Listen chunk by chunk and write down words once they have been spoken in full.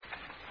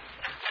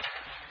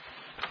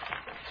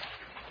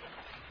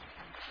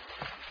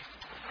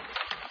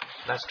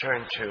Let's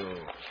turn to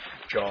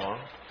John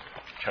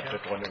chapter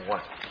 21.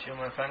 请我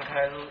们翻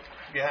开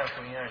约翰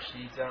福音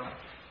21章。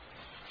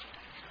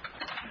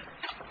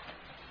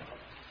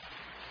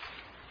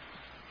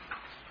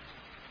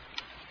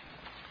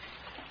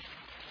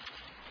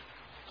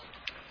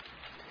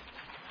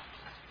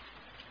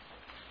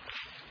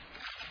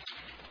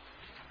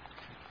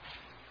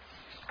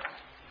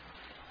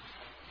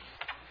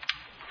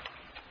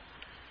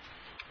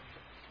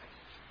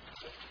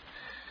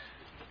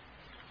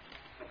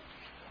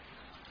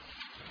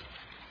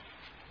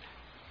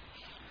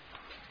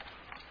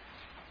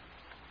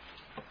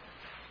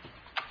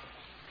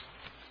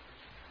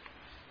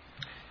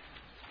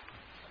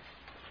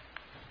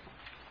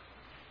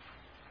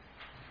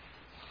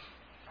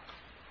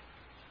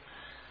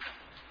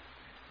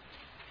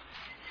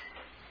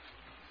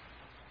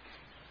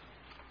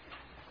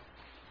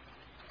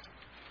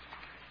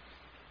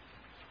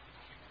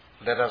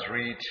Let us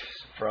read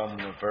from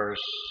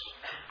verse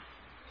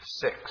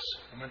 6.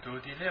 我们读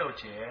第6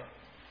节。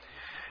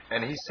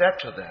 And he said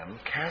to them,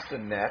 Cast the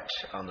net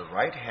on the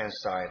right-hand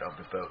side of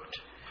the boat,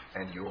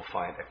 and you will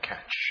find a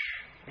catch.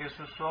 耶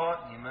稣说：“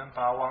你们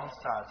把网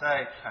撒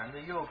在船的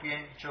右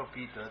边，就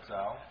必得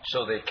着。” So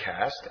they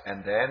cast,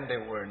 and then they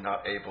were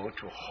not able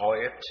to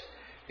haul it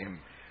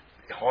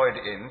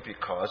in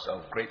because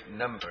of great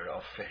number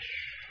of fish.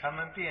 他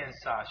们便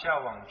撒下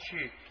网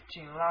去，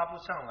竟拉不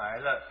上来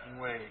了，因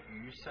为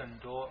鱼甚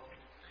多。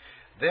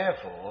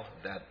 Therefore,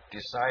 the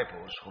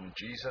disciples whom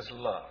Jesus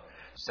loved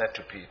said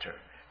to Peter,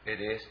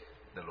 It is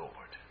the Lord.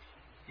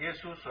 耶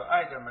稣所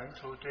爱的门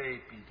徒对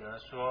彼得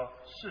说：“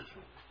是主。”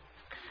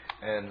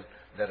 And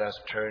let us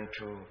turn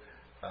to,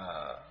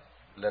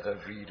 let us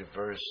read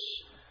verse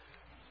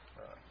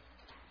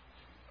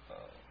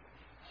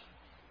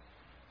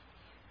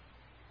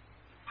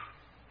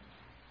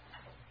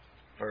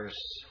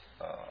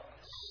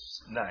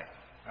 9.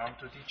 然后我们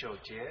读第9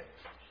节。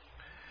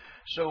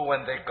 So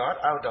when they got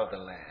out of the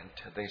land,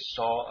 they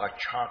saw a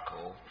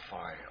charcoal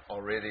fire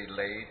already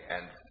laid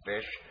and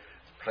fish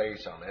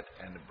placed on it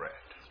and bread.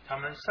 他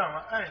们上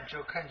了岸，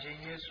就看见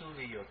耶稣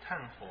里有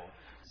炭火，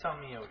上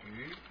面有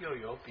鱼，又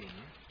有饼。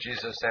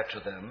 Jesus said to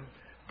them,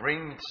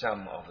 Bring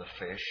some of the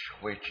fish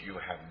which you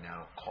have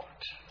now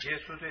caught. 耶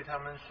稣对他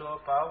们说：“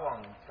把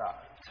网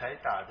才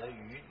打的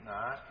鱼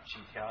拿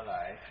几条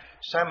来。”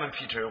 Simon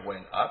Peter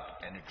went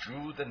up and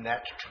drew the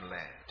net to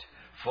land,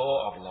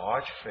 full of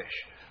large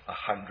fish,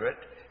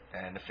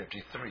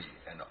 153.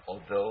 And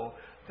although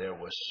there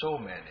were so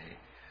many,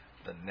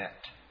 the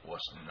net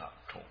was not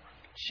torn.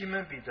 西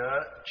门彼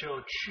得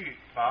就去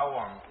把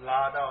网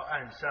拉到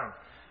岸上，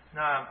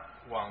那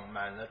网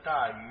满了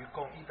大鱼，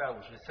共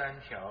153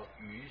条。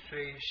鱼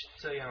虽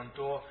这样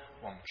多，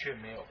网却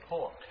没有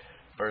破。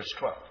 Verse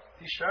 12.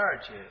 第12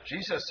节，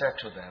 Jesus said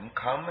to them,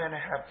 Come and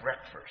have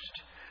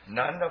breakfast.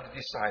 None of the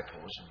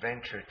disciples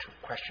ventured to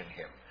question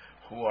him,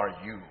 Who are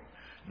you?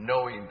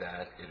 Knowing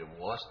that it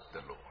was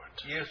the Lord.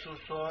 耶稣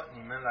说：“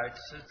你们来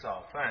吃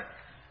早饭。”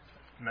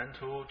门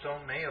徒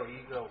中没有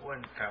一个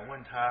敢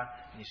问他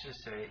你是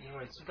谁，因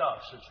为知道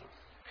是主。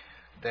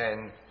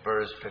 Then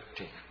verse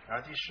 15. 然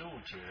后第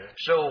15节，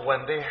 So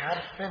when they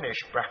had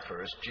finished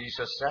breakfast,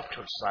 Jesus said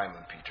to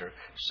Simon Peter,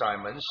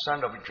 Simon,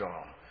 son of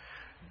John,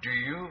 do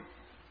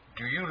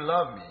you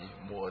love me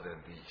more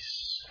than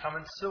these? 他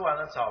们吃完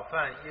了早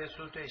饭，耶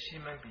稣对西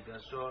门彼得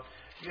说：“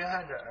约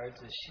翰的儿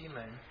子西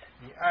门，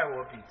你爱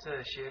我比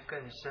这些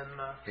更深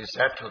吗？” He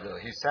said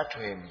to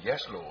him,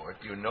 Yes, Lord,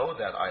 you know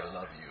that I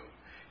love you.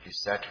 He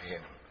said to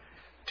him,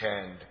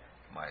 Tend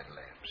my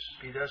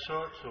lambs. 彼得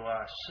说：“主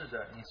啊，是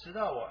的，你知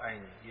道我爱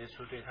你。”耶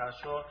稣对他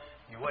说：“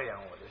你喂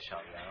养我的小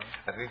羊。”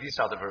 I think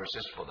these are the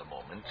verses for the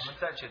moment. 我们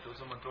暂且读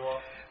这么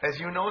多。 As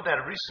you know that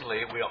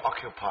recently we are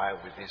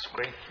occupied with this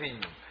great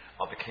theme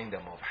of the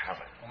kingdom of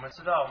heaven. 我们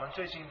知道，我们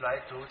最近来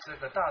读这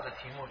个大的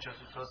题目，就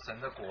是说神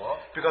的国。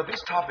 Because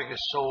this topic is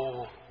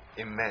so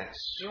immense.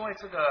 因为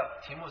这个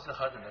题目是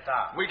何等的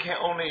大， We can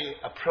only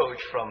approach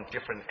from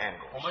different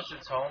我 angles. 们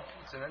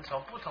只能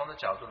从不同的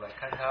角度来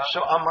看它。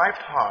 So on my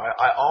part,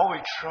 I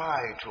always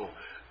try to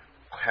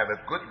have a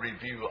good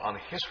review on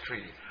the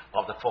history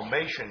of the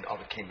formation of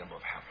the kingdom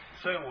of heaven.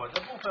 所以我的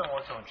部分，我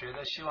总觉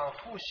得希望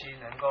复习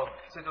能够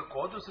这个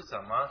国度是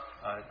怎么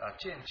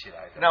建起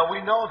来的。 Now we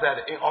know that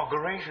the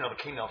inauguration of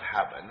the kingdom of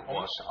heaven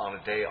was on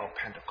the day of 我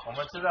Pentecost.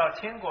 们知道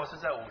天国是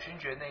在五旬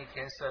节那一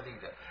天设立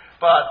的，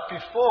 But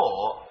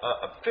before,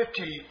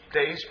 50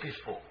 days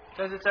before,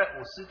 但是在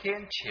50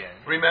天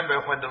前， remember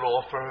when the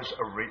Lord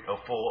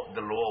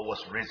the Lord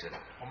was risen.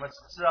 我们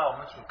知道我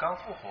们主刚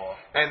复活，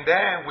 And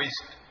then we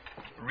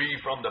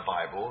read from the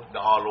Bible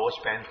that our Lord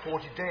spent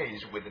 40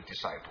 days with the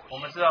disciples. 我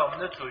们知道我们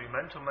的主与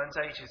门徒们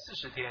在一起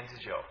40天之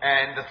久。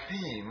 And the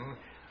theme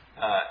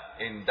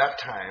in that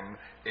time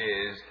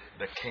is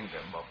the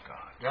kingdom of God.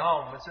 然后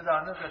我们知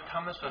道那个他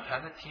们所谈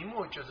的题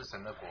目就是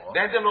神的国。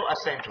 Then the Lord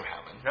ascended to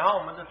heaven. 然后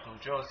我们的主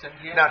就升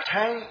天。 Now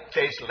 10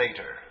 days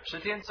later,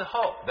 10天之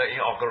后， the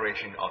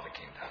inauguration of the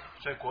kingdom.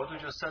 所以国度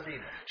就设立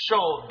了。 So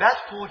that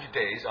 40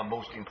 days are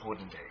most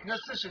important days. 那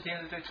40天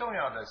是最重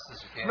要的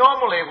40天。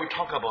 Normally we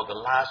talk about the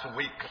last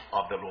week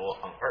of the Lord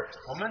on earth.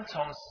 我们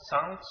常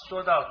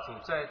说到主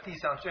在地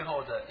上最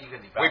后的一个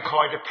礼拜。 We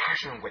call it the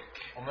Passion Week.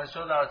 我们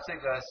说到这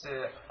个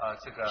是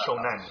这个受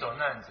难日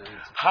子。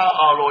 How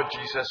our Lord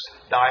Jesus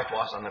died for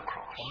us on the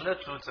cross. 我们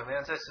的主怎么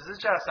样在十字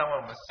架上为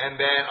我们死？ And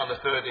then on the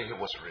third day he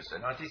was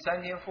risen. 然后第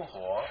3天复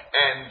活。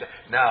 And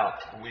now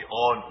so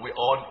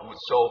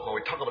when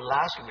we talk about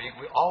last week,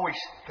 we always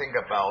think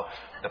about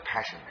the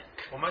Passion Week.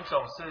 我们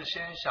总是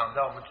先想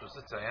到我们主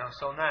是怎样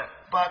受难，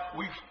 But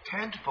we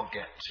tend to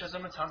forget. 但是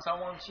我们常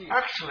常忘记，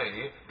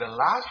 Actually, the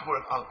last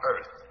work on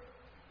earth,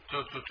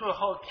 主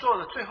做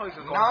的最后一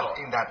个工 not 作，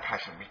 in that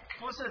Passion Week.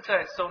 不是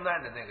在受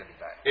难的那个礼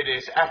拜， It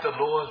is after the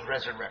Lord's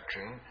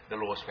resurrection, the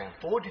Lord spent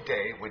 40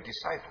 days with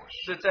disciples.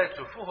 是在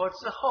主复活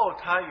之后，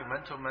他与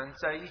门徒们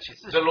在一起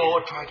40 The 天，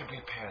 Lord tried to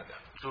prepare them.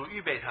 主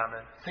预备他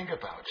们。 Think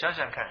about it. 想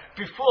想看，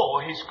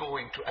 Before he's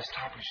going to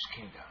establish his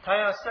kingdom. 他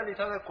要设立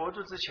他的国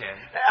度之前，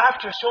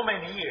 After so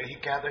many years, he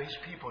gathered his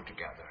people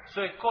together.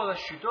 所以过了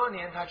许多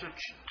年，他就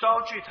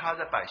招聚他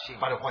的百姓。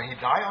 But when he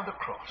died on the 所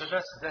cross, 以他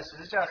死在十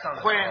字架上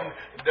的时候，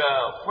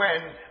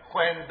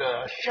 when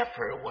the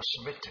shepherd was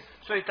smitten,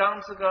 所以当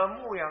这个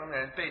牧羊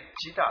人被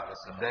击打的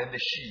时候， then the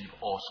sheep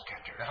all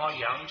scattered. 然后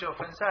羊就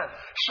分散了。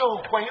 So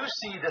when you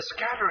see the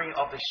scattering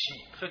of the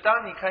sheep, 所以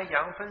当你看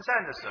羊分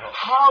散的时候，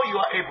 how you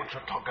are able to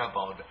talk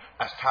about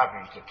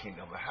establishing the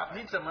kingdom of heaven?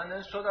 你怎么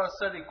能说到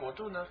设立国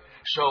度呢？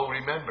 So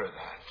remember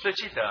that. 所以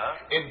记得，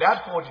 In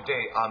that 40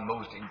 days are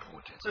most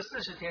important. 这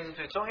40天是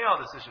最重要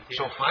的40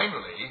 So 天。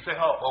 finally, 最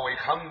后， when we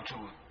come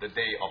to the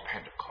day of 我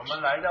Pentecost,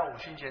 们来到五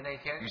旬节那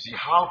天 you，see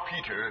how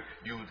Peter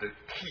used the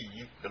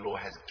key the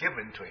Lord has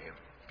given to him.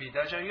 彼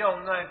得就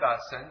用那一把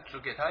神主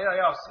给他要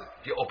钥匙，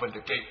 He opened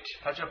the gate,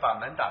 他就把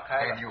门打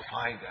开了 and。you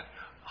find that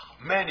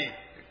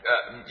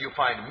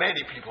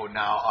many people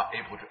now are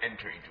able to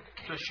enter into the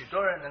kingdom. 所以许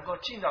多人能够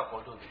进到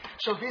国度里，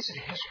 So this is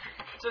history.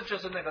 这就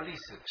是那个历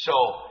史。 So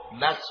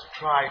let's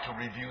try to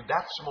review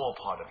that small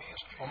part of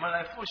history. 我们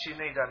来复习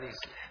那段历史，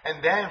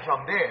 And then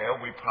from there,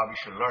 we probably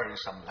should learn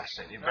some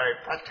lesson in a very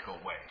practical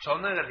way.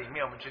 从那个里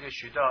面我们就可以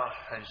学到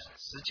很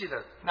实际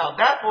的。 Now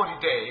that 40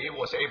 day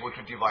was able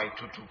to divide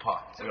to two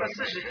parts. 这个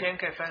40天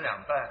可以分2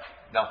半，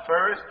 Now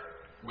first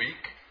week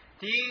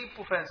第一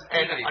部分是第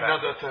一 and 个礼拜，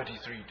 another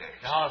 33 days.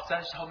 然后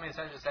后面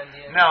33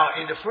天。 Now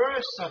in the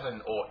first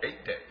 7 or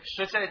 8 days,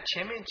 所以在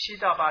前面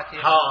7到8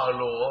天， how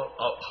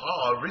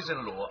our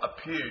risen Lord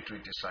appeared to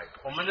his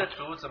disciples. 我们的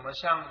主怎么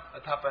向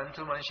他门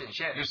徒们显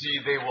现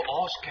You？see, they were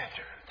all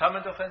scattered, 他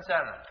们都分散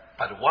了，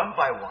 but one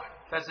by one,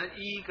 但是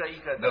一个一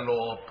个 the 的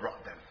Lord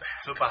brought them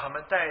back. 主把他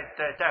们带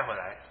回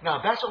来。 Now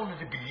that's only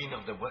the beginning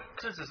of the work.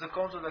 这只是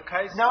工作的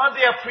开始。 Now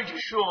they are pretty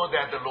sure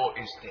that the Lord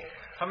is there.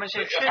 他们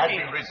现在 He 确 has 定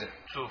been risen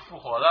主复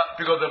活了，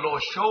 because the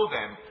Lord showed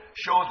them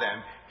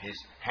his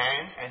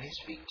hand and his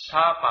feet.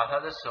 他把他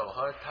的手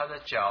和他的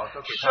脚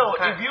都给他 So 们 if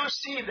看。 you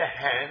see the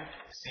hand,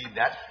 see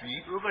that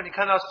feet, 如果你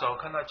看到手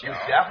看到脚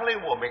you，definitely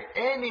won't make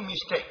any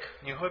mistake.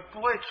 你会不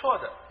会错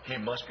的？ He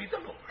must be the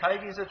Lord. 他一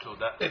定是主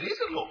的， It is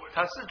the Lord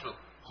他是主，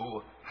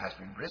 who has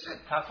been risen.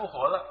 他复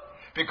活了。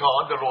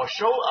 Because the Lord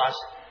showed us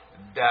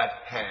that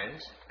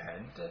hands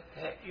and the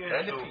因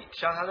为 feet. 主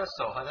将他的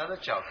手和他的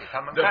脚给他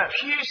们 The 看，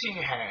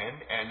 piercing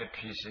hand and the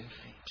piercing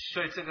feet.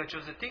 所以这个就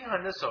是钉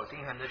痕的手、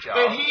钉痕的脚。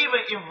 And he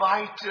even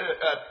invited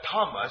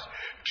Thomas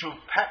to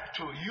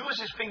use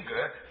his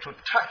finger to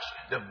touch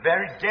the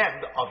very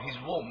depth of his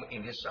wound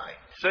in his side.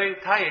 所以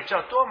他也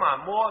叫多马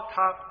摸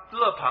他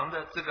肋旁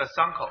的这个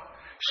伤口。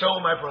 So,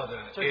 my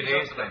brother, 所 it 以弟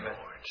兄 is 姊 the 妹们 Lord.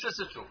 这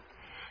是主，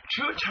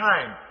 Two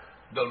times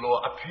the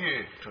Lord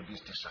appeared to these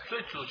disciples. 所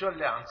以主就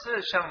2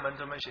次向门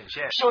徒们显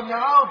现。 So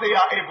now they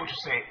are able to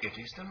say, it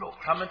is the Lord.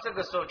 他们这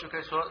个时候就可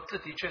以说，这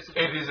的确是主，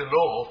 It is the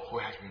Lord who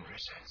has been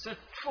risen. 是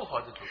复活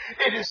的主，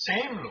 It is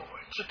same Lord.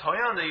 是同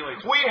样的一位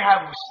主。 We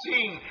have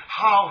seen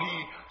how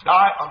he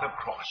died on the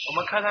cross. 我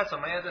们看他怎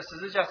么样在十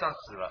字架上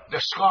死了， The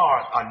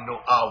scars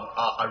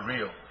are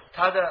real.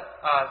 他的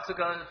这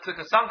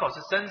个伤口是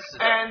真实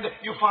的。 And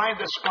you find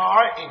the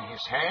scar in his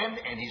hand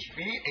and his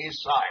feet and his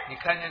side. 你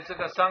看见这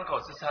个伤口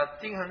是他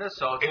钉痕的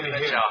手、钉痕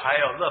的脚，还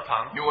有肋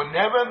旁， You will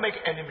never make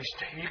any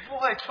mistake. 你不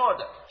会错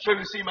的。 So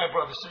you see, my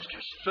brothers and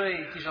sisters. 所以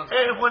弟兄姊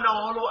妹， And when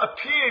our Lord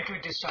appeared to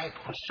his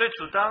disciples, 所以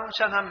主当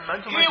向他们门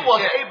徒们 he 显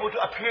was 现， able to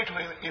appear to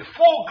him in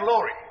full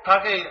glory. 他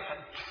可以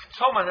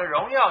充满了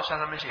荣耀向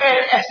他们显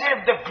And 现， as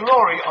if the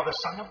glory of the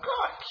Son of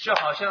God. 就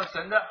好像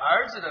神的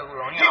儿子的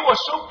荣 He 耀。 was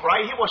so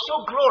bright, he was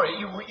so glory,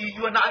 you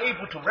are not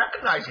able to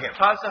recognize him.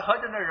 他是何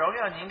等的荣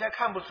耀，你应该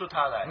看不出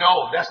他来。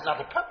 No, that's not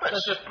the 但 purpose.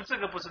 是这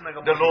个不是那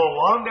个目 The 的， Lord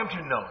wanted them to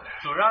know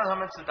that 主让他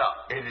们知道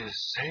it is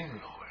same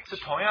Lord. 是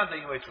同样的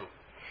一位主。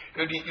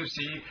 You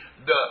see,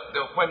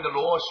 when the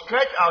Lord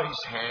stretched out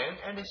his hand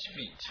and his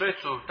feet, 所以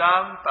主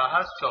当把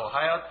他手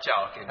还有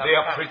脚给他 they 们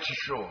are 看， pretty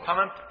sure 他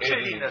们 it 确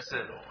定的 is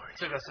是 the Lord.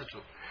 这个是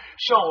主。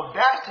 So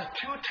that's the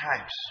 2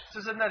 times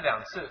这是那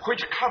2次，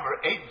 which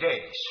cover 8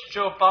 days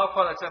就包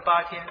括了这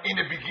8天， in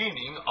the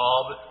beginning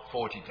of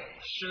 40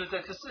 days. 就是在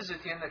这40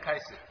天的开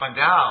始。 But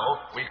now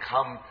we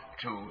come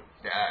to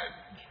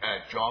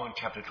John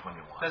chapter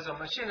 21. 但是我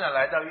们现在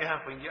来到约翰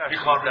福音第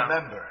Because 21章，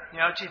 remember, 你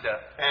要记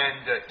得，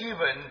 and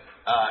even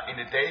in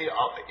the day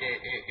of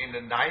in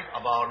the night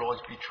of our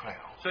Lord's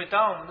betrayal, 所以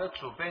当我们的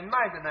主被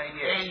卖的那一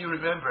夜， and you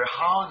remember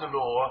how the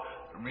Lord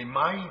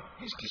remind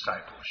his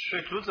disciples. 所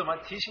以主怎么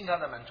提醒他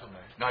的门徒们？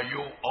 Now you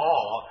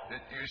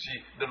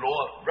see, the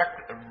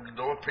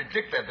Lord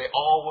predict that they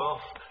all will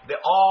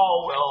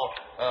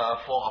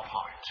fall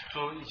apart.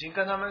 主已经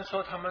跟他们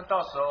说，他们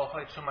到时候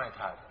会出卖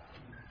他的，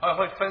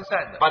会分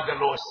散的。 But the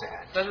Lord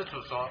said, 但是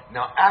主说，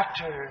 now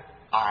after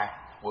I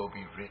will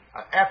be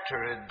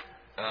after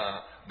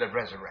the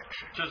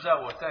resurrection, 就在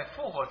我在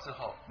复活之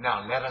后，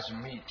 now let us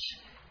meet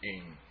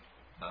in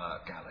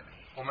Galilee.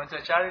 我们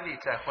在加利利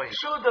再会。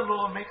 So the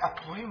Lord make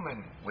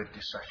appointment with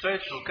disciples. 所以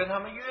主跟他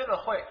们约了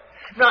会。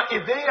 Now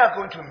if they are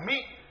going to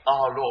meet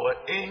our Lord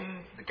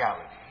in the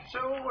Galilee, 所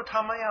以如果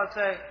他们要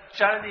在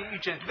加利利遇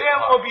见主的 there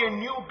话 will be a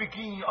new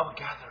beginning of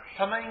gathering.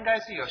 他们应该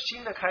是有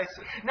新的开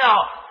始。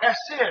 Now, as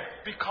said,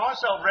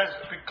 because of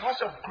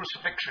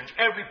crucifixion,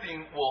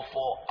 everything will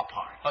fall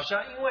apart. 好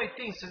像因为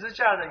钉十字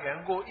架的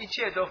缘故，一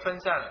切都分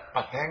散了。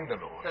 But thank the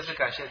Lord. 但是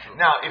感谢主，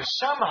 Now, if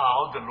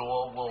somehow the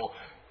Lord will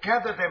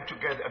gather them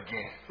together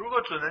again, 如果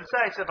主能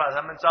再次把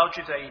他们招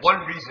聚在一起，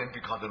 one reason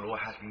because the Lord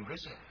has been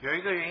risen. 有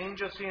一个原因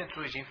就是因为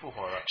主已经复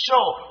活了。 So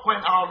when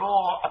our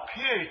Lord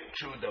appeared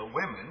to the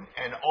women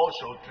and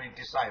also to his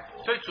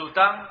disciples, 所以主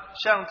当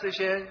向这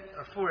些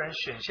妇人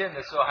显现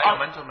的时候，还有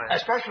门徒们，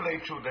 especially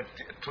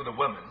to the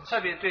women, 特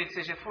别对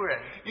这些妇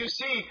人， you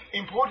see,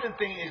 important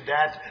thing is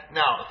that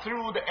now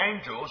through the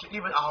angels,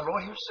 even our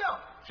Lord himself,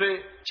 所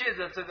以借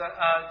着这个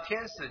天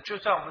使，就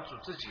算我们主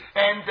自己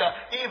and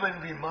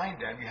even remind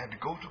them you have to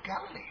go to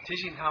Galilee. 提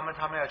醒他们，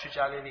他们要去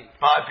加利利，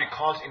 But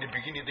because in the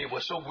beginning they were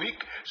so weak,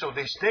 so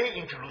they stay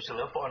in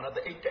Jerusalem for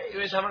another 8 因 days.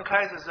 为他们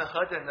开始是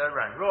何等的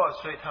软弱，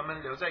所以他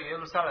们留在耶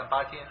路撒冷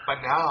8天。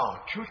 But now,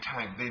 2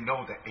 times they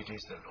know that it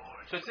is the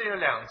Lord. 所以这有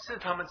2次，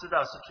他们知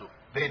道是主，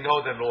 They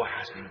know the Lord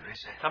has been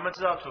risen. 他们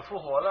知道主复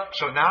活了，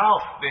 So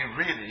now they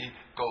really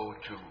go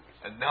to,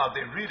 and now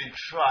they really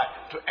try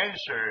to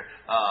answer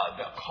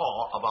the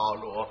call of our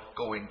Lord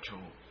going to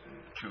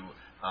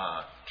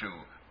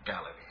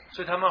Galilee.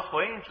 所以他们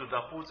回应主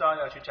的呼召，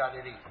要去加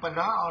利利。 But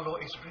now our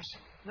Lord is risen.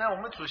 那我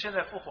们主现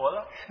在复活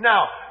了，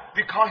 Now,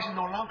 because he's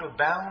no longer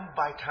bound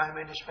by time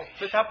and space.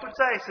 所以他不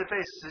再是被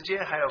时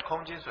间还有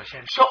空间所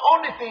限制。 So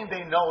only thing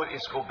they know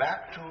is go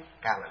back to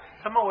Galilee.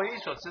 他们唯一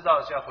所知道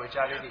的是要回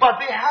加利利， But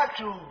they have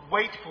to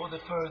wait for the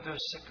further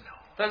signal.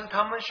 但是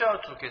他们需要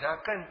主给他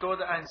更多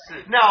的暗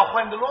示。 Now,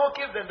 when the Lord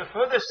gives them the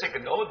further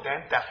signal,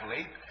 then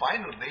definitely,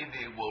 finally,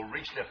 they will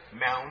reach the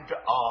mount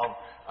of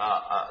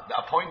the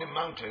appointed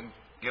mountain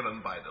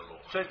given by the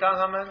Lord. 所以当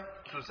他们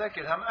主在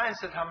给他们暗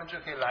示，他们就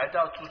可以来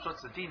到主所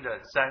指定的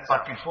山上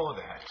But。before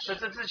that, 在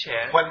这之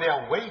前， when they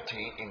are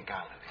waiting in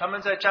Galilee, 他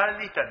们在加利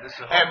利等的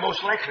时候， and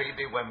most likely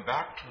they went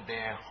back to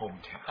their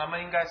hometown. 他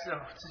们应该是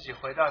自己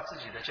回到自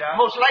己的家。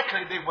 Most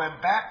likely they went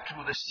back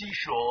to the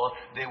seashore.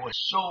 They were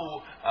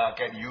so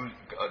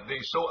they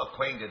so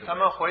acquainted 他 with.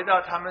 们回到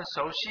他们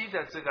熟悉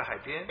的这个海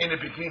边， In the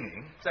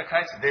beginning, 在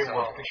开始的 they 时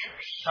were 候，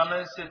 fishers, 他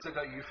们是这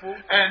个渔夫，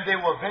 and they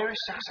were very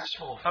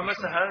successful 他们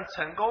是 fishermen. 很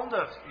成功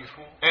的渔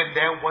夫。 And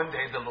then one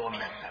day the Lord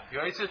met them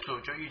有一次主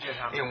就遇见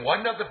他们， in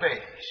one of the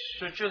bays,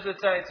 就是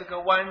在这个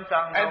湾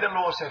当 and the 中，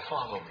 Lord said,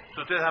 "Follow me.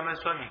 主对他们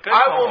说：“你跟 I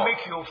从 will 我。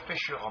 make you a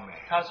fisher of men." ”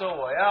他说：“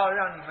我要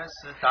让你们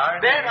使达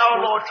人的 Then 渔 our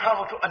夫。 Lord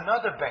traveled to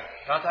another bay. ”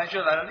然后他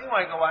就来了另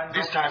外一个湾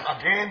中 This，time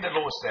again, the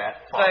Lord said,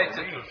 再 "Follow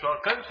次主 me." 说：“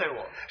跟随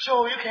我。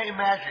 So you can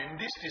imagine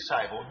this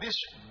disciple, they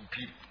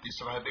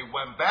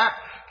went back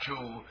to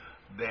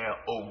their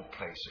old ”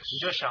 places. 你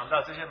就想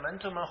到这些门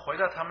徒们回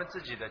到他们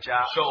自己的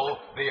家， So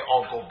they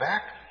all go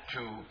back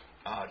to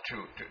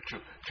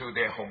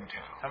their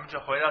hometown. 他们就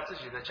回到自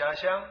己的家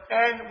乡。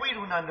 And we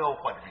do not know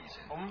what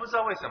reason. 我们不知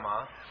道为什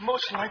么，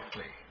 Most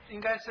likely,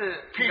 应该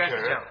是这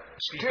Peter 样。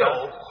彼 still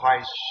得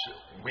quite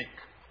weak.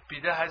 彼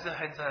得还是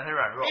很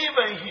软弱。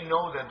 Even he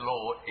knows that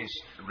Lord is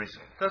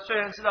risen. 他虽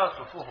然知道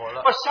主复活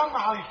了， But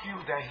somehow he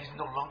feels that he's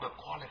no longer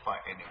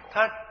qualified anymore.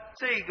 他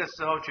这个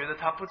时候觉得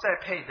他不再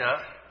配得。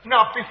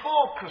 Now,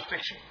 before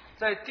crucifixion,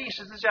 在第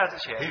十字架之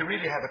he 前，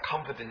 really had a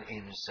confidence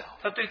in himself.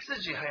 他对自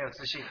己很有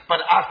自信，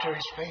 But after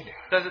his failure,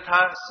 但是他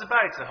失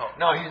败之后，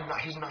 now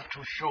he's not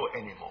too sure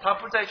anymore. 他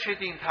不再确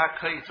定他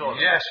可以做了。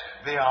 Yes,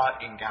 they are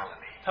in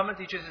Galilee. 他们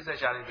的确是在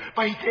加利利，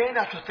 But he dare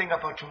not to think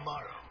about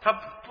tomorrow. 他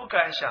不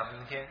敢想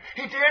明天，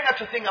 He dare not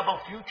to think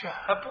about future.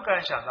 他不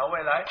敢想到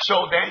未来，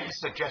 So then he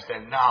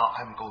suggested, now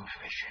I'm going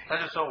fishing. 他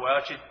就说我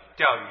要去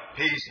钓鱼。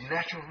 He's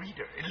natural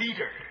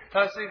leader.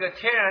 他是一个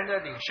天然的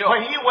领袖。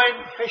 When he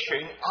went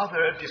fishing,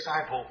 other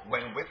disciples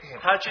went with him.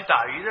 他去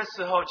打鱼的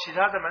时候，其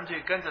他的门徒也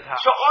跟着他。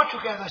 So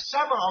altogether,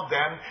 7 of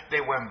them,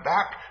 they went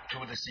back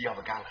to the Sea of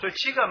Galilee. 所以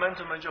7个门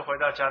徒们就回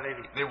到加利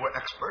利。 They were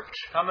experts.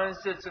 他们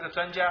是这个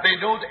专家， They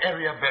know the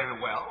area very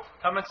well.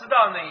 他们知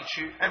道那一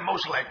区 And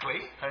most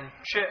likely, 很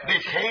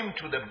they came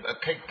to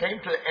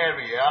the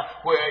area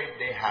where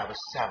they have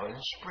 7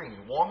 springs,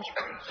 warm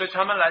springs. 所以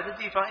他们来的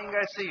地方应该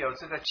是有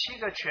这个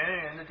7个泉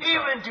源的地方。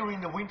 Even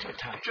during the winter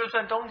time, 就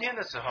算冬天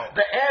的时候，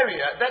 that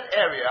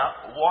area,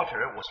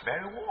 water was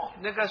very warm.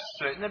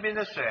 那边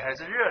的水还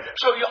是热的，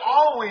 So you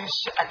always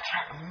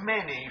attract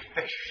many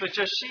fish. 所以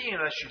就吸引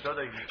了许多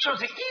的鱼。 So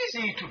it's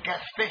easy to get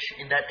fish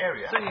in that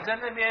area. 所以你在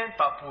那边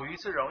捕鱼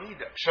是容易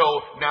的， So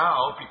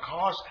now,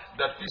 because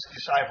these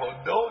disciples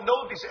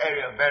know this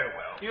area very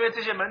well, 因为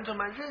这些门徒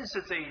们认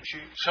识这一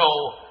区， so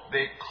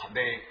they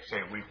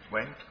say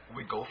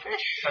we go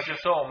fish. 他就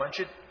说我们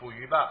去捕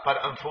鱼吧。 But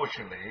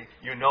unfortunately,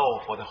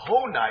 for the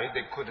whole night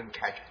they couldn't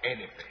catch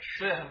any fish.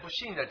 所以很不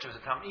幸的就是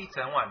他们一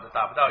整晚都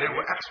打不到 They 鱼。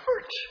 were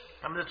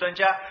experts. 他们是专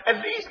家，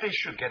 At least they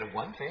should get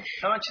 1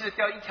 fish. 他们其实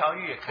钓1条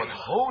鱼也可 For 以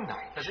the，whole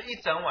night, 可是一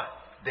整晚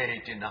they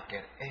did not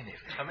get any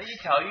fish. 他们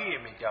1条鱼也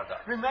没钓到。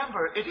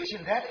 Remember, it is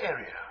in that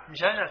area. 你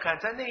想想看，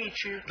在那一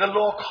区， The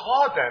Lord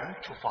called them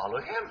to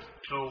follow Him.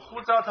 主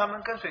呼召他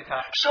们跟随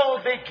他， So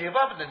they gave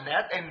up the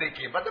net and they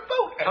gave up the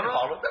boat 他 and 们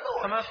followed the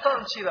他 Lord. 们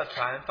放弃了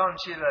船，放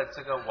弃了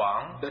这个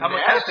网， The 他们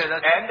跟 net 随了。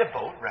 and the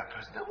boat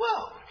represent the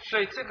world. 所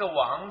以这个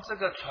网，这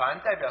个船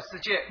代表世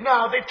界。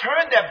 Now they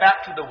turned their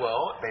back to the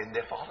world, then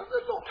they followed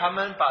the Lord. 他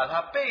们把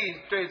它背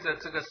对着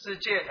这个世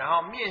界，然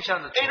后面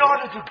向着主。 In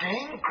order to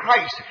gain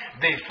Christ,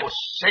 they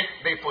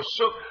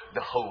forsook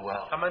the whole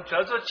world. 他们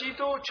得着基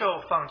督，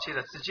就放弃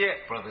了世界。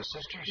 Brothers and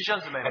弟 sisters, 兄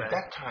姊妹 at 们，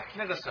 that time,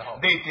 那个时候，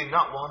 they did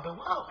not want the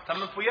world. 他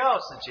们不要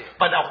世界。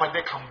 But now when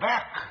they come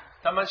back,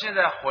 他们现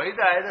在回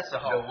来的时 the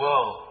候，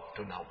 world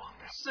do not want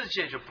them. 世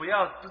界就不再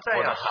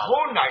For 要 the 它，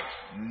 whole night,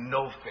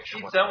 no fish.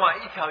 一 whatsoever. 整晚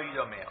1条鱼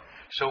都没有。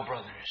 So,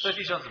 brothers, 所以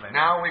弟兄姊妹们，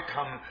 now we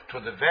come to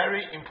the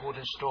very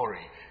important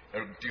story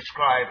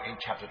described in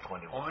chapter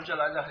 21. 我们就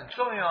来到很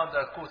重要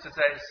的故事，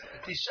在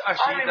第I 21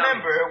章里。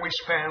 remember we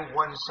spent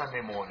one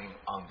Sunday morning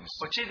on this,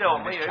 我记得我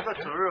on 们 this 有一个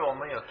chapter. 主日，我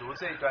们有读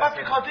这一段 But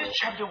经 because 文。 this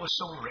chapter was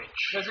so rich,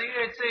 可是因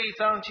为这一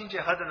章情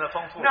节何等的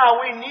丰富， now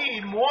we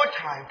need more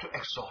time to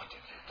exhort it.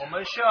 我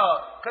们需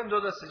要更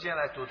多的时间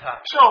来读它。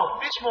 So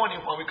this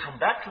morning when we come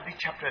back to this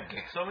chapter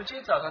again, 所以我们今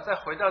天早上再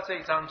回到这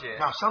一章节，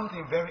 now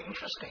something very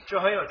interesting. 就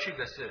很有趣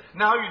的是，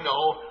 Now you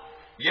know,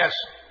 yes,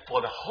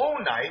 for the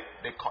whole night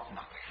they caught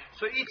nothing.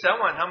 所以一整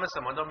晚他们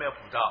什么都没有捕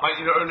到， But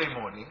in the early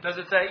morning, 但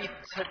是在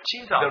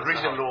清早 the 的时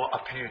risen 候， Lord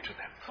appeared to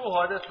them. 复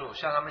活的主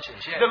向他们显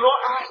现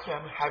The。Lord asked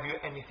them, have you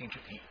anything to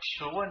eat?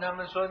 主问他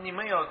们说：“你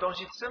们有东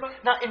西吃吗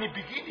Now in the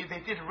beginning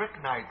they didn't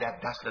recognize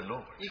that that's the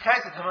Lord.？” 一开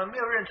始他们没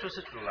有认出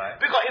是主来，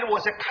 Because it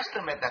was a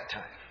custom at that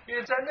time. 因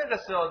为在那个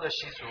时候的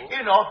习俗，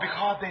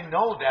 Because they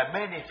know that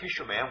many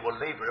fishermen will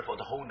labor for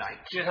the whole night.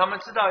 因为他们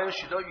知道有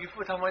许多渔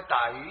夫他们会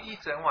打鱼一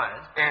整晚，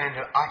 And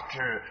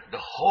after the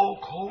whole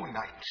cold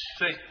night,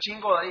 所以经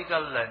过了一个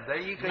冷的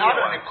一个夜 not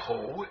晚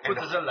only，cold, and 不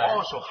只是冷，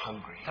 also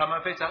hungry. 他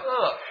们非常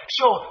饿，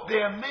 So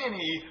there are many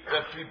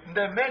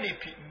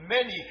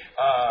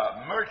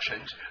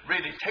merchants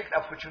really take the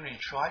opportunity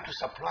to try to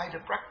supply the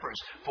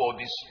breakfast for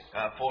this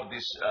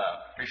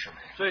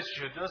fishermen. 所以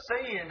许多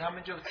生意人他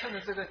们就趁着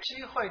这个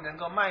机会能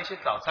够卖一些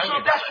早餐 So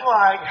给他 that's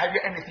why, have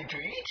you anything to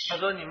eat? 他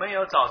说：“你们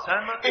有早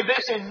餐吗？” If they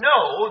say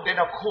no, then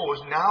of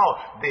course now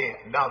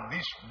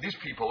these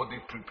people they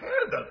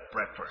prepare the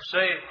breakfast.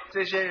 所以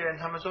这些人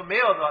他们说没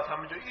有的话，他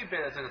们就预备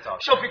了这个早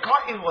餐， So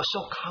because it was so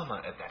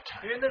common at that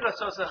time. 因为那个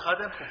时候是何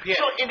等普遍。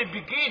 So in the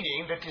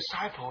beginning, the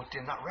disciples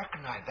did not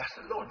recognize that's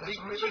the Lord. That's the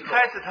一 risen 开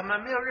Lord. 始他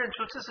们没有认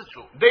出这是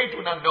主， They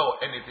do not know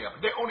anything.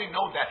 They only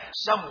know that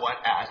someone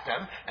asked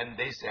them, and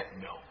they said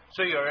no.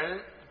 所以有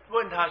人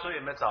问他说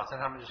有没有早餐，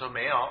他们就说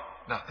没有。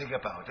 Now think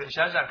about 你 it.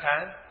 想想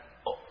看，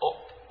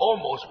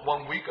 Almost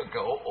 1 week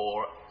ago,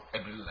 or a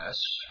bit less,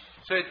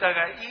 所以大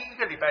概一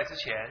个礼拜之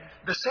前，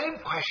 the same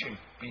question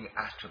being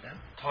asked to them.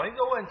 同一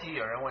个问题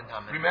有人问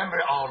他们，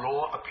 Remember, our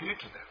Lord appeared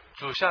to them.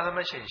 主向他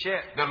们显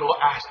现， The Lord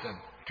asked them,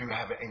 "Do you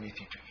have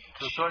anything to eat?"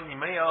 主说你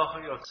们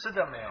有吃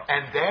的没有？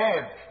 And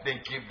then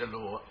they give the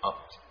Lord a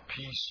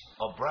piece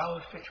of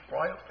broiled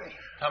fish.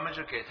 他们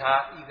就给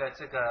他一个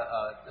这个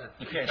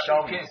一片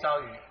烧鱼一片烧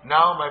鱼。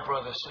 Now, my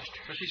brothers and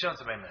sisters, 说弟兄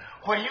姊妹们，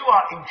 when you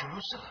are in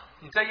Jerusalem,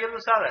 你在耶路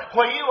撒冷，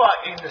 when you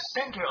are in the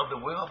center of the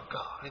will of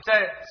God, 你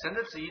在神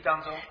的旨意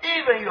当中，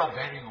 even you are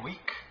very weak,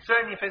 虽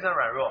然你非常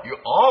软弱， you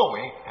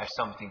always have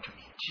something to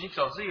eat. 你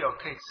总是有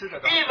可以吃的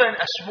东西。 Even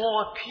a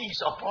small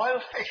piece of broiled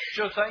fish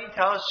就算一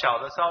条小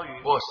的烧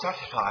鱼， will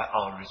satisfy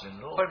our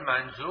risen 会 Lord.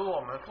 满足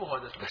我们复活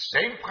的主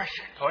The。same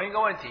question, 同一个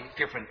问题，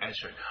 different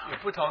answer. 有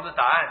不同的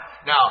答案。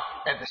 Now,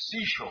 at the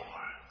seashore,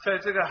 在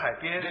这个海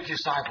the 边，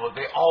 disciples,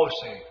 they all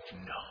say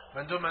no.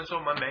 门徒们说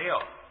我们没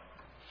有。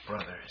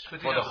brothers, 所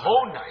以 for the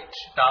whole night.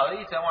 打了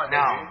一整晚的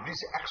Now, 鱼。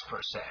 this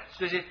expert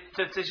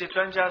said, 这些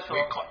专家说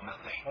we，caught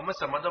nothing. 我们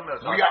什么都没有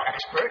抓 We 到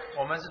are，expert,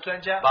 我们是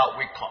专家， but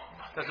we caught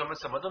nothing. 但是我们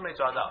什么都没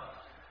抓到。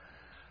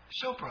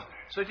 So, brothers,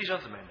 所以弟兄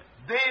姊妹们，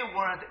 they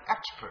were the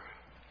expert.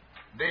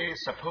 They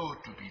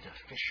supposed to be the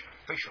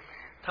fishermen,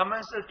 他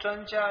们是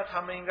专家，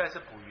他们应该是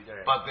捕鱼的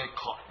人， but they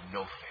caught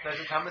no 但 fish.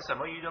 是他们什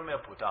么鱼都没有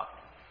捕到，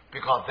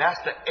 Because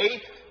that's the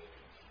 8th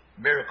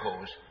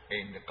miracles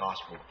in the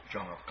Gospel,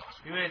 John of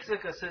Gospel. 因为这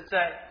个是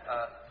在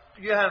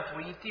约翰福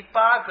音第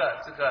8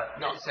个这个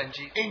No. 神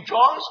迹， In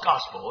John's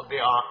Gospel,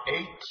 there are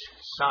 8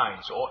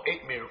 signs or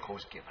 8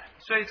 miracles given.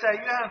 所以在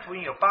约翰福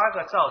音有8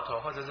个兆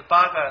头或者是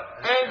8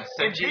个 And in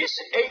神迹，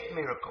 these 8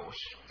 miracles,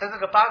 在这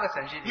个8个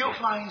神迹里 you 面，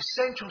 find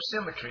central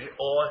symmetry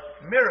or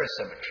mirror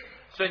symmetry.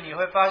 所以你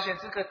会发现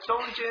这个中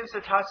间是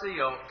它是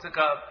有这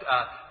个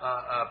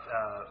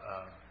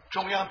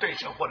中央对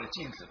称或者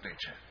镜子对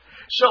称.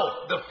 So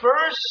the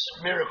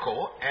first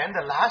miracle and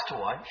the last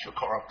one should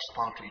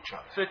correspond to each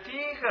other. 所以第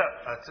一个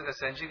这个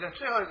神迹跟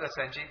最后一个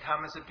神迹，他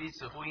们是彼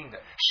此呼应的，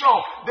 So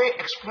they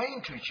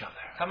explain to each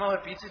other. 他们会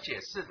彼此解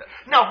释的。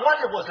 Now, what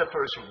was the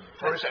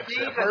first 第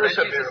一个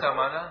神迹是什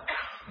么 miracle? 呢？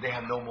 They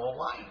have no more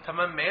wine. 他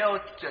们没有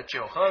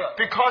酒喝了，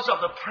 Because of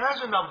the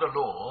presence of the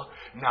Lord,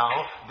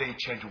 now they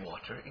change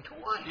water into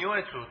wine. 因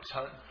为主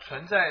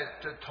存在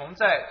就同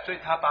在，所以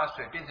他把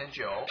水变成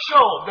酒。 So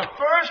the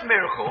first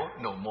miracle,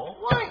 no more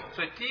wine.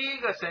 所以第一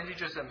个神迹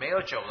就是没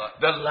有酒了，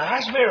 The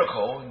last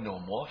miracle, no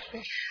more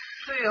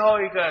fish. 最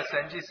后一个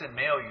神迹是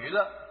没有鱼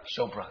了。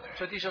 So, brothers,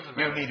 所以弟兄姊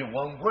妹 you，need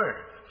one word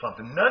from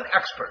the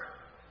non-expert.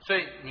 所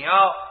以你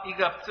要一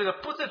个这个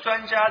不是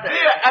专家的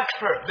They 人， are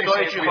expert. They 说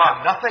say 一句 we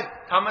话 have nothing.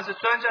 他们是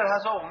专家，他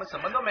说我们什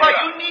么都没有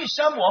But，you need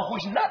someone who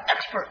is not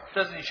expert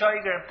但是你需要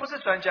一个人不是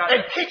专家的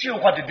and teach you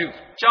what to do.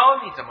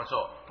 教你怎么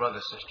做。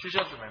 Brothers, sisters, 弟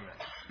兄姊妹们，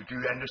 do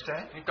you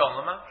understand? 你懂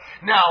了吗？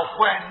 Now,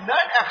 when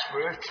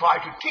non-experts try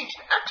to teach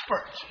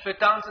experts, 所以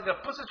当这个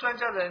不是专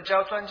家的人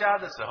教专家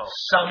的时候，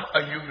 some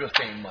unusual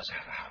thing must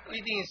have happened. 一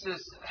定是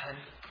很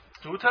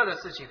独特的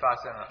事情发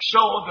生了。 So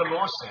the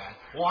Lord said,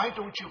 why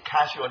don't you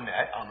cast your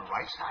net on the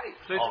right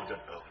side of the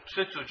boat?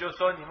 所以主就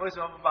说：“你为什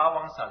么不把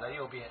网撒在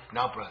右边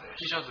Now, brothers,？”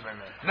 弟兄姊妹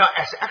们， now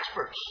as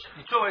experts,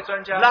 你作为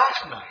专家，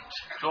 last night,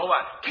 昨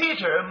晚，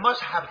 Peter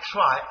must have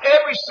tried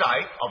every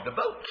side of the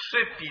boat. 所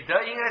以彼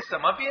得应该什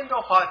么边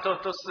都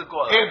都试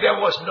过了。 If there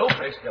was no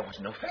fish, there was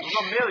no 如 fish.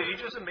 果没有鱼，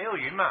就是没有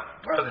鱼嘛。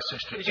 Brothers,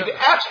 sisters, if the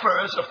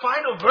experts, the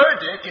final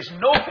verdict is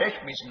no fish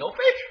means no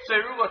fish. 所以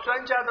如果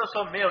专家都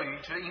说没有鱼，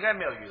就应该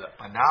没有鱼了。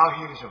 But now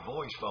here's a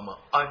voice from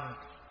an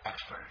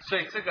unexpert. 所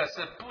以这个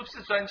是不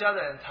是专家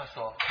的人，他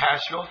说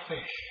Cast your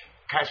fish,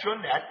 cast your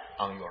net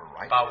on your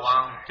right 把 side.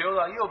 网丢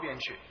到右边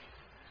去。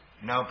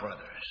 Now,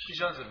 brothers, 弟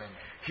兄姊妹们，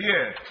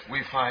 here we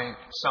find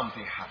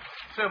something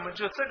happen. 所以我们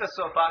就这个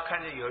时候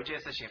看见有一件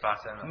事情发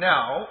生了。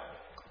 Now,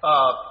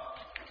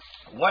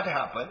 what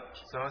happened?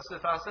 什么事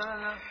发生了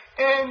呢？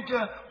 And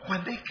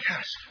when they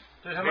cast,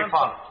 所以他们 they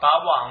found. 把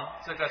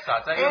网这个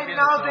撒在右 And 边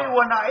的 now 时 they 候，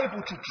 were not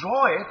able to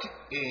draw it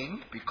in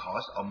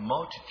because of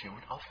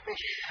multitude of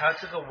fish. 他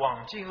这个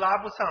网径拉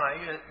不上来，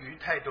因为鱼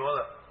太多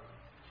了。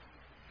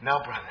 Now,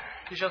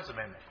 brother, 弟兄姊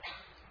妹们，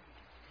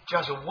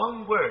 just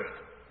one word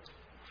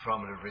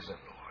from the risen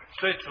Lord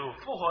所以主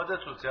复活的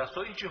主只要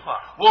说一句话，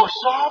 will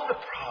solve the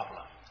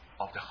problem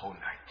of the whole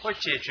night. 会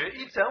解决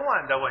一整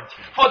晚的问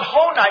题。 For the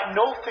whole night,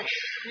 no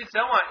fish. 一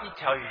整晚一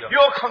条鱼都没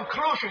有。 Your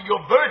conclusion, your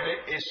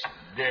verdict is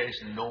there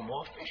is no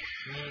more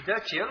fish. 你的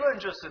结论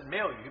就是没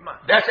有鱼嘛，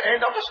 That's the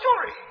end of the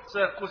story.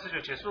 这故事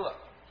就结束了。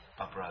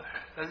 But brother,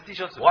 但是弟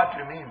兄姊妹， what do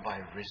you mean by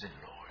risen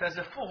Lord? 但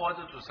是复活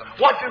的主什么意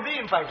思？ What do you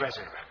mean by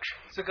resurrection?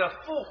 这个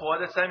复活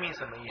的生命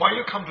什么意 When 思？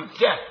 you come to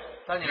death,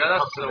 当你 you 来到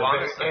come 死 to the 亡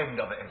的 very 时候，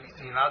 end of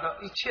everything. 你拿到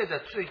一切的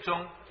最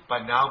终。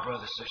 But now,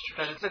 brothers and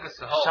但 sisters, 是这个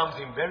时候，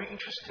 something very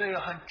interesting. 这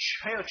个很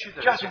有趣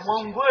的一 Just 件事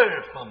one 情，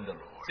 word from the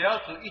Lord. 只要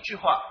主一句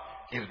话，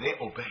 If they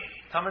obey.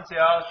 他们只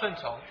要顺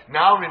从。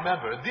 Now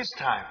remember, this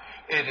time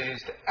it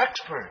is the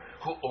expert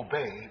who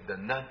obey the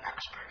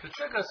non-expert. 就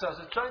这个时候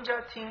是专家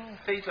听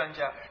非专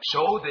家， So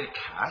they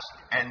cast,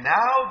 and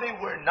now they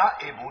were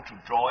not able to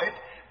draw it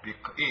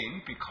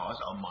in because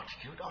of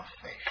multitude of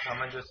fish. 他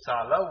们就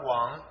撒了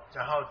网，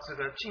然后这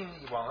个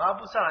网拉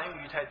不上来，因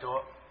为鱼太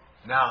多。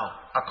 Now,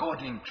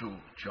 according to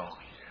John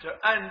here, 就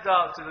按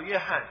照这个约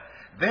翰，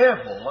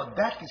 therefore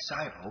that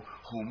disciple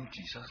whom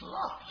Jesus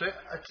loved 所以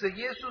这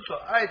耶稣所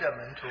爱的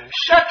门徒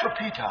said to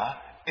Peter,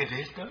 it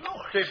is the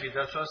Lord. 对彼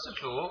得说：“是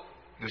主。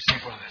 You see,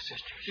 brothers and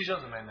sisters, ”弟兄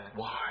姊妹们，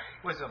 why?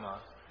 为什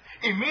么？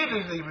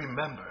 Immediately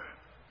remember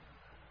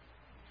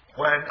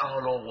when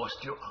our Lord was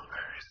still on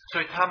earth. earth.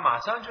 所以他马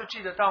上就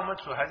记得，当我们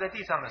主还在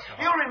地上的时候，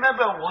 You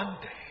remember one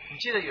day, 你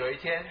记得有一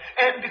天，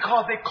 and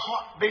because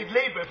they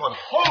labored for the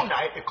whole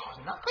night, it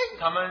caused nothing.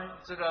 他们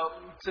这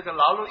个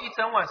劳碌一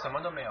整晚什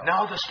么都没有。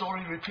 Now the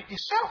story repeats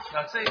itself.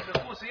 那这个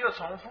故事又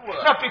重复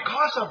了。 Now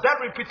because of that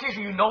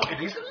repetition, you know it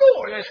is the 因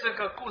Lord. 为这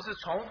个故事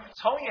重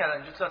演了，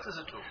你就知道这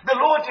是主。 The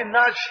Lord did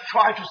not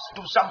try to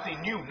do something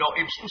new. No,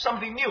 if you do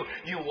something new,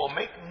 you will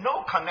make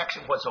no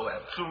connection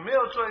whatsoever. 主没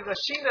有做一个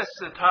新的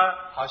事，他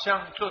好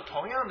像做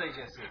同样的一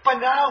件事。 But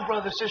now,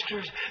 brothers and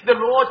sisters, the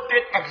Lord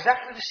did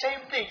exactly the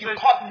same thing. You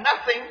caught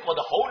nothing for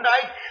the whole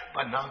night,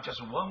 but now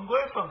just one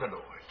word from the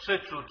Lord. 所以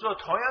主做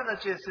同样的一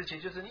件事情，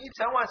就是你一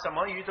整晚什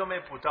么鱼都没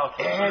捕到，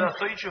主只 And 能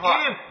说一句话。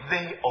 if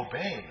they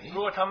obey,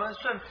 如果他们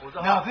顺服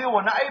的 now 话， they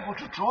were not able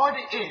to draw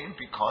it in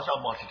because of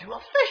multitude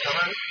of 他 fish.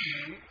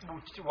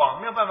 们网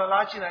没有办法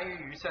拉进来，因为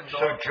鱼甚多。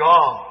 So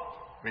John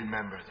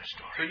remembered the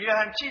story. 所以约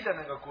翰记得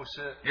那个故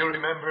事。 You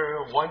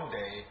remember one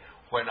day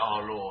when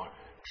our Lord,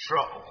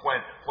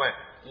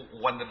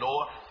 when the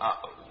Lord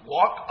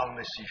walked on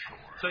the seashore.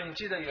 所以你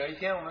记得有一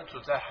天我们走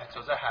在海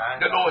岸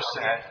The 上， Lord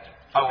said,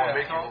 I will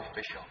make you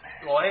fishermen.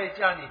 我会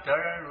让你得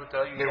人如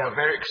得鱼 They 一 were 样。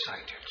 very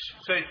excited.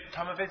 所以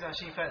他们非常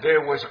兴奋，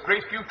 There was a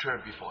great future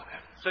before them.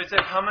 所以在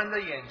他们的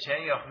眼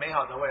前有美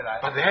好的未来。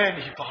 But then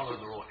he followed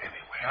the Lord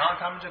everywhere. 然后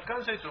他们就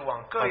跟随主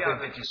往各样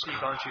的地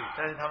方去，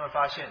但是他们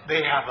发现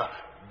They cannot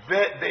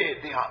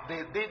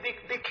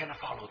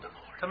follow the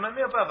Lord. 他们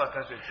没有办法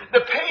跟随主， The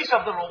pace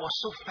of the Lord was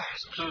so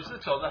fast. 主是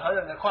走得何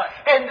等的快，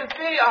 And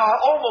they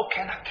almost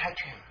cannot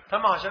catch him. 他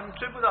们好像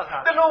追不到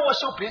他。 The Lord was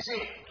so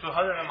busy. 主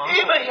何等的忙碌，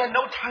 Even he had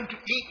no time to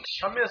eat.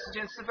 他没有时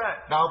间吃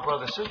饭， Now,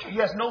 brother, sister, he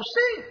has no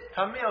sin.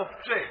 他没有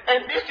罪，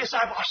 And these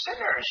disciples are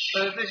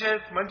sinners. 这些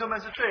门徒们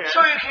是罪人。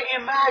 So you can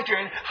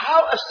imagine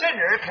how a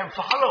sinner can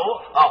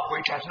follow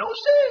which has no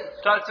sin.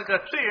 他这个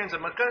罪人怎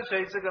么跟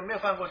随这个没有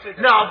犯过罪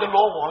的？ Now the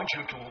Lord wants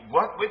you to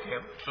work with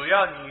him. 主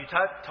要你与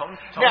他同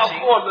Now 行，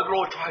 the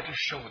Lord tried to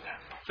show them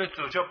所以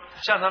主就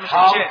向他们显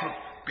how 现 to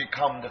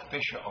become the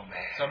fisher of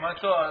man. 怎么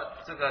做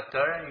这个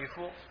得人渔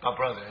夫。 Now,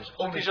 brothers,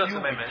 only 弟 a 兄 few 姊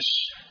妹们， weeks,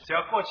 只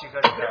要过几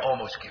个 they 礼拜，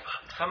 almost give up.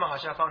 他们好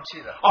像放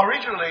弃了。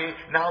 Originally,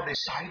 now they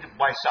side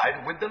by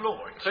side with the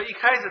Lord. 所以一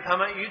开始他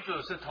们与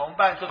主是同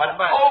伴，做 But 同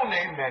伴，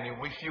 only many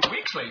few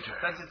weeks later,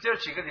 但是只有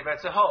几个礼拜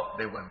之后，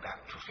 they went back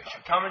to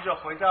fishing. 他们就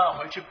回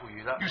去捕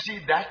鱼了。 You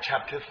see, that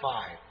chapter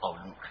 5 of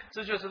Luke.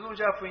 这就是路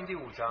加福音第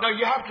5章 Now,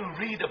 you have to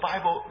read the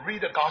Bible, read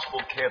the gospel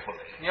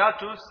carefully. 你要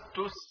读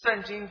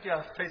圣经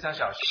要非常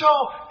小心。 So,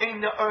 in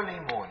the early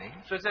morning,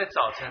 所以在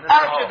早晨的时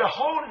after the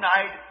候， whole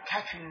night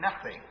catching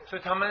nothing, 所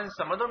以他们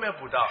什么都没有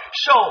捕到。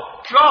 so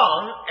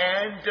John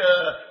and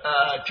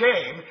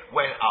James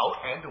went out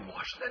and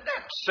washed the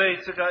nets. 所以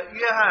这个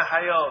约翰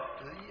还有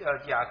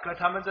雅各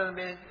他们在那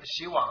边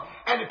洗网，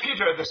 And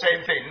Peter, the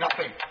same thing,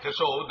 nothing.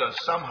 So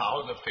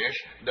somehow the fish,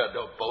 the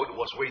boat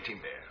was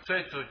waiting there. 所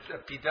以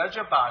彼得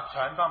就把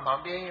船放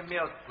旁边，因为没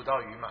有捕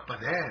到鱼嘛。 But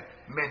then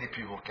many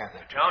people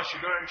gathered. 然后许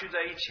多人聚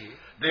在一起，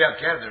 They are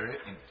gathered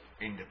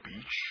in the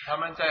beach. 他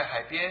们在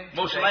海边聚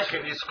Most 在一起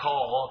likely it's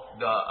called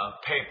the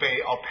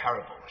Bay of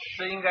Parables.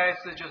 这应该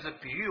就是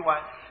比喻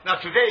湾。 Now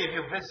today, if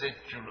you visit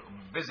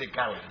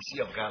Galilee,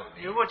 Sea of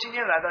Galilee, 如果今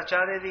天来到加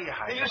利利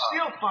海 you 的话，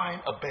 still find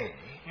a bay.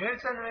 你会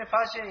在那边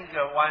发现一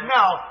个湾。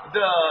 Now,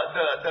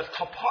 the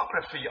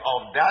topography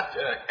of that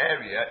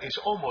area is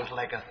almost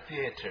like a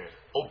theater,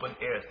 open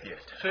air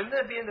theater. 所以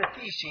那边的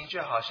地形就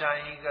好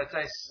像一个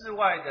在室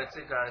外的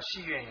这个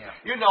戏院一样。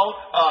 You know,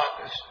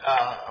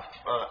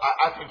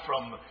 I think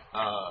from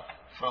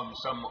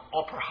some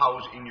opera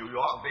house in New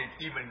York, they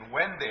even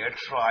went there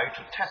try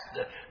to test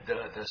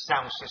the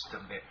sound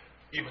system there,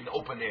 even the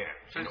open air.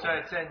 所以 you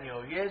know. 在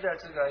纽约的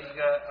这个一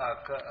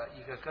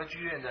个歌剧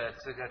院的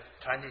这个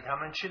团体，他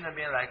们去那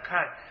边来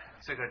看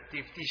这个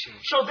地形。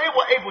 So they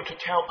were able to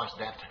tell us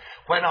that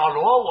when our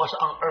Lord was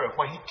on earth,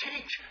 when He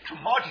teach to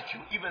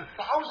multitude, even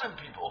 1,000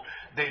 people,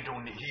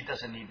 He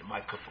doesn't need a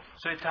microphone.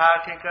 所以他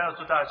可以告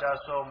诉大家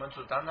说，我们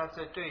主当他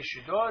在对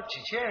许多几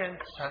千人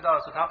传道的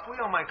时候，他不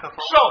用麦克风。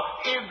 So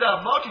if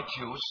the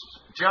multitudes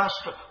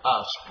just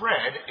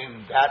spread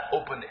in that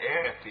open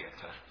air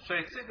theater, 所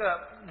以这个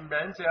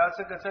人只要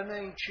这个在那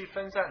一区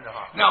分散的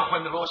话， now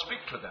when the Lord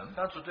speaks to them,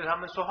 当主对他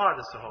们说话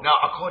的时候， now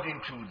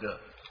according to the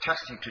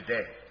testing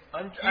today,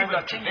 按 even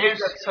照今天 today's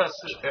的测试，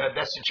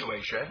 that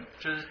situation,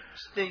 就是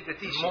那个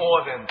地形，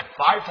 more than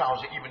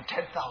 5,000, even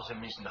 10,000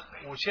 means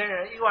nothing. 5000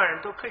人、1万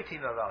人都可以听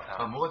得到他。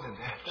 But more than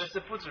that, 但是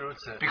不止如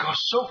此， because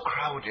so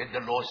crowded, the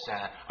Lord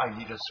said, I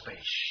need a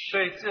space.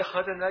 所以这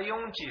何等的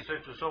拥挤，所以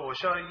主说我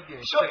需要一点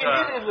So 这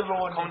immediately the 个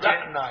Lord 空间。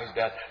 recognized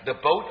that the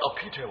boat of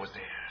Peter was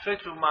there. 所以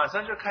主马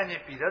上就看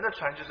见彼得的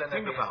船就在那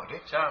Think 边 about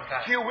it. 想想 A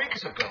看， few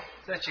weeks ago,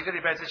 在几个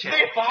礼拜之前，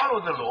 they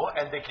followed the Lord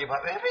and they gave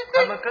up 他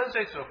everything. 们跟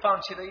随主，放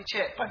弃了一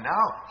切。 But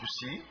now, You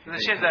see, 那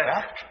they 现 go 在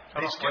back. 他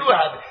They 们 still 回来，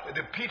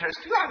 have Peter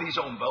still have his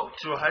own boat.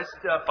 主还是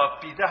把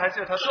彼得还是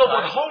有他的 So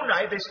for the 船， whole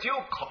night they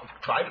still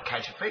try to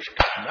catch fish,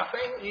 catch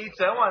nothing. 一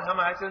整晚他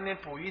们还在那边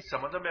捕鱼，什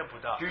么都没有捕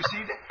到 Do。you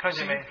see that? 看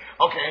见没？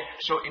 Okay,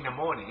 so in the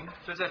morning,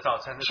 所以在早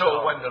晨的时 so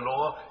候， when the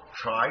Lord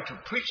tried to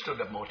preach to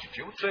the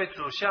multitude, 所以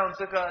主向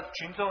这个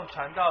群众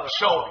传道的时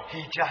so 候，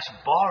 he just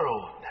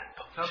borrowed that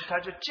boat. 他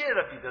就借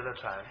了彼得的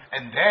船，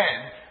 And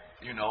then,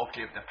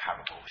 give the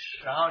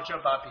parables. 然后就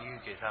把比喻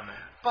给他们。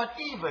 But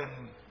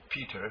even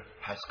Peter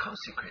has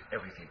consecrated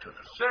everything to the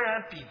Lord. 虽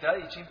然彼得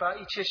已经把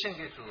一切献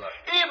给主了，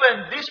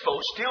 Even this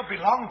boat still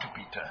belonged to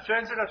Peter, 虽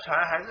然这个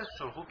船还是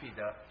属乎彼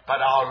得， but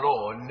our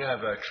Lord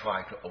never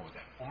tried to owe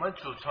them. 我们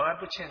主从来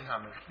不欠他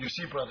们。 You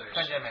see, brothers,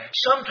 看见没？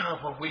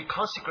 sometimes when we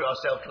consecrate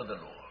ourselves to the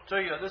Lord, 所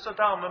以有的时候，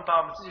当我们把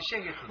我们自己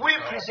献给主的 we 时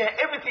候， present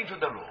everything to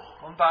the Lord.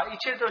 我们把一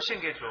切都献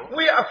给主，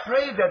 We are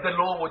afraid that the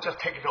Lord will just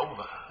take it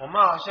over. 我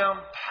们好像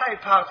害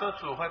怕说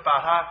主会把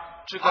他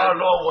这 Our 个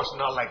Lord was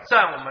not like that.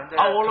 占我们的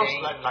Our Lord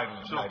便 was 宜，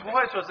 like 主 that. 不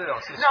会做这种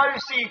事情。 Now you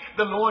see,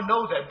 the Lord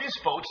knows that this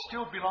boat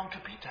still belonged to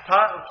Peter.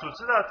 主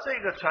知道这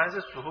个船是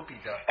属乎彼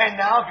得， And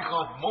now,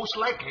 because most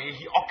likely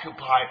he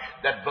occupied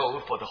that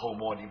boat for the whole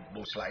morning,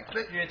 most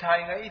likely. 因为他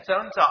应该一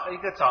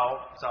个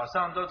早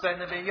上都在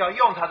那边要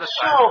用他的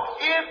So 船。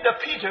 if the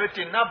Peter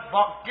did not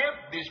give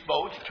this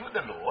boat to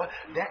the Lord,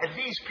 then at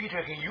least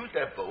Peter can use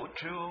that boat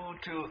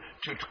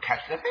to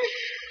catch the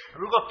fish.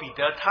 如果彼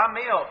得他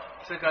没有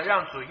这个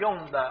让主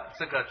用的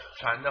这个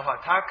船的话，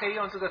他可以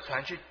用这个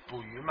船去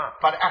捕鱼嘛。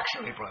 But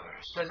actually,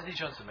 brothers, 但是弟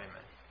兄姊妹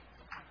们，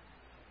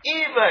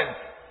 even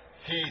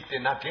he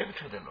did not give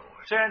to the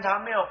Lord. 虽然他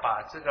没有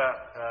把这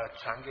个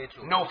船给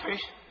主， No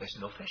fish,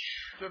 there's no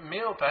fish. 就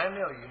本来没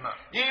有鱼嘛，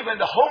 Even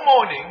the whole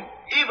morning,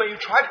 even you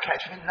try to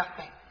catch it,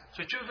 nothing.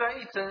 所以就算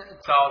一整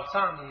早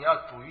上你要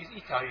捕鱼，一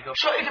条鱼都。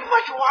 So it's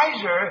much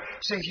wiser,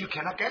 since you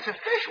cannot catch a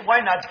fish, why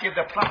not give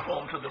the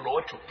platform to the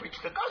Lord to preach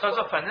the 他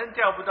说 gospel? 反正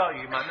钓不到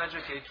鱼嘛，那就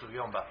给主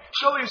用吧。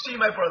 So you see,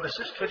 my brothers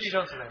and 所以 sisters, 弟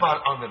兄姊妹们， but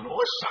on the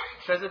Lord's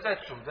side, 但是在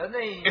主的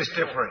那一 it's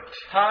different.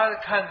 他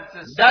看的这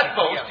是 That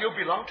不 boat 一样， still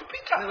belonged to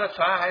那 Peter. 个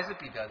船还是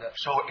彼得的。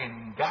 So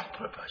in that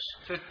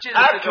purpose, 所以借着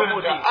这 after 个目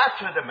的，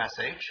 after the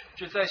message,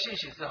 就在信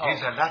息之后， he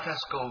said, let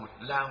us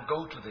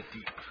go to the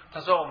deep 他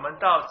说我们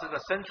到这个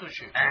深处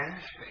去，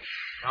 and fish.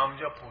 然后我们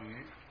就捕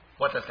鱼，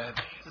 What does that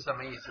mean? 是什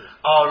么意思？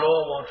 Our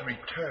Lord wants to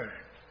return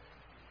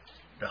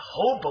the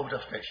whole boat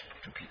of fish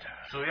to Peter.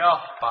 主要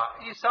把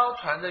一艘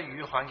船的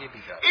鱼还给彼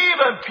得。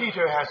 Even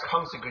Peter has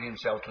consecrated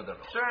himself to the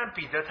Lord. 虽然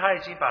彼得他已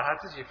经把他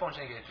自己奉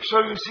献给主，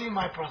 So you see,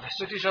 my brothers,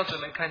 所以弟兄姊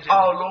妹看见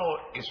our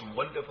Lord is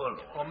wonderful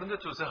Lord. 我们的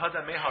主是何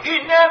等美好的 He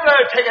主，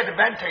 never take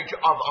advantage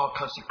of our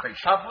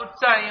consecration. 他不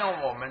占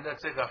用我们的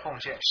这个奉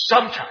献。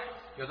 Sometimes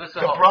有的时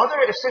the 候， brother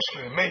and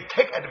sister may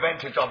take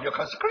advantage of your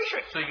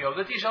consecration. 所以有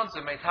的弟兄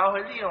姊妹他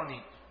会利用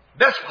你，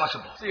 That's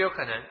possible, 是有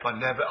可能。 but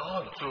never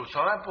our Lord. 主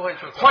从来不会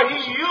做这 When 样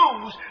he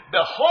used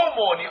the whole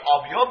morning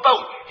of your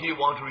boat, he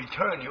wants to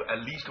return you at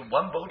least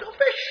one boat of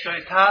fish. 所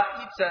以他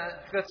一整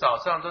个早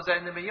上都在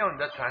那边用你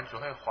的船，主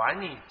会还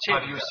你欠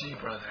But 你 you 的。 see,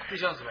 brother, 弟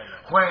兄姊妹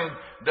们， when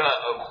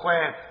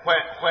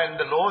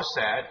the Lord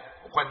said,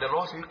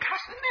 you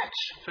cast the net.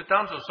 所以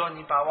当主说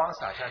你把网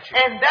撒下去，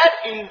 And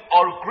that in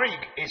our Greek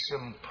is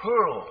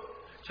plural.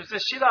 所以这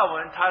希腊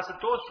文它是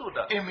多数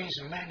的。 It means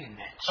many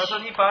nets. 他说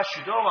你把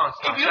许多网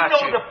撒 If you 下 know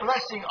去， the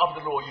blessing of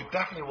the Lord, you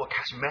definitely will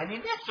catch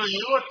many nets. 所以你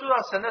如果知道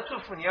神的祝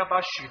福，你要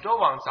把许多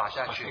网撒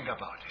下 But 去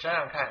think。about it. 想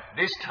想看，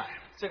 This time,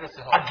 这个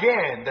时候，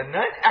 again, the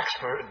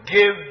non-expert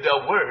give the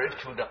word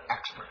to the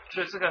expert.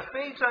 所以这个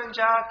非专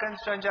家跟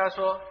专家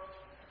说，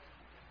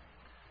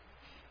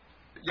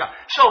 Yeah.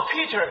 So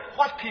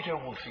what Peter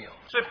will feel?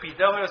 所以彼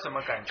得会有什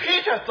么感觉？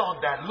 Peter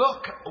thought that,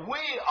 look, we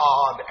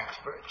are the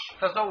experts.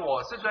 他说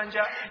我是专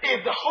家，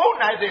 If the whole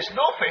night there's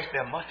no fish,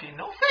 there must be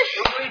no 如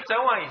fish. 果一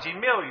整晚已经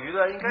没有鱼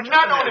了，应该就是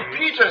Not 没有 only 鱼。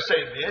 Peter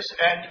said this,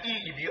 and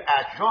if you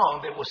ask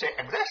John, they will say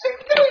exact same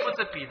就 thing. 不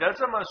止彼得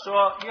这么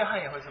说，约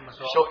翰也会这么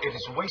说。 So it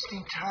is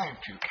wasting time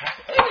to cast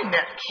any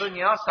net. 所以你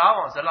要撒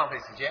网是浪费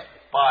时间，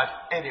 But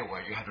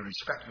anyway, you have to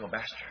respect your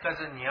master. 但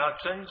是你要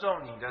尊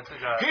重你的这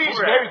个 He is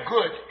夫人。 very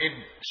good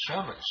in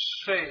sermons.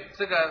 所以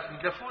这个你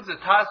的夫子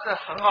他是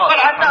很好 But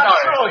的 I'm 传 not 道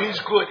人， sure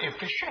he's good in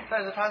fishing.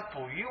 但是他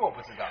捕鱼我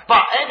不知道，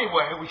 But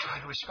anyway, we try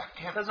to respect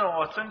him. 但是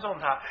我尊重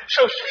他。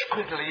 So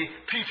secretly,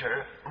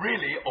 Peter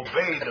really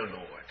obeyed the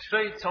Lord.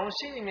 所以从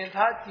心里面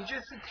他的确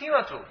是听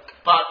了主，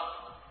 But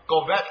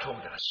Govet told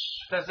us,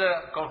 但是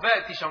狗贝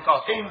弟兄告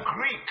诉我 in 们，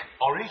 Greek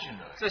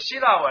originally, 这希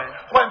腊文，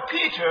 when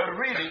Peter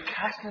really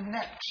cast the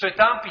net, 所以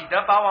当彼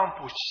得把网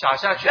撒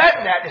下去，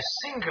 that net is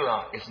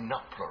singular, is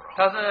not plural.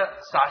 他是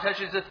撒下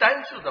去是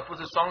单数的，不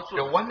是双数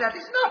The 的， one net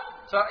is not.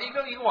 所以一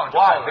个网就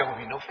够 Why? There 了， will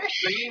be no 所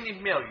fish. 以你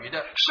没有鱼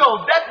的。 So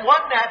that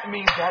one net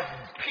means that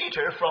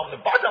Peter, from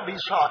the bottom of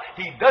his heart,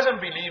 he doesn't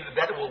believe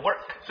that it will work.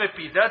 所以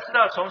彼得知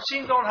道，从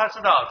心中他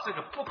知道这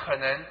个不可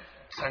能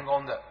成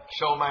功的。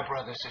So, my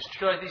brother, sister,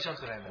 各位弟兄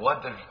姊妹们，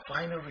 what the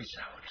final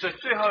result? 所以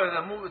最后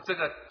的这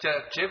个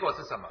结果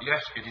是什么？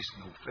 Yes, it is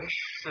no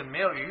fish. 是没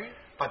有鱼，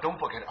 But don't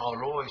forget, our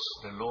Lord is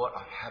the Lord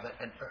of heaven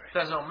and earth.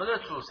 但是我们的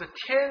主是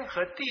天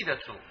和地的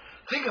主。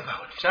 Think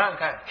about it. 想想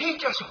看， He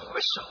just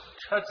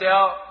whistled. 他只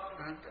要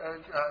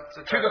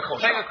吹个口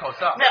哨。吹个口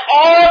哨， Now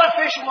all the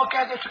fish will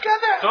gather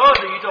together. 所有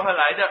的鱼都会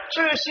来的。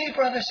 So you see,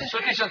 brothers and 所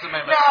以弟 sisters, 兄姊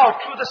妹们， now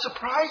to the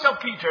surprise of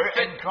Peter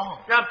and John.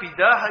 让彼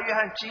得和约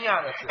翰惊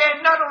讶的是，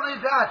 And not only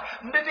that,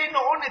 they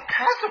not only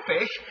cast the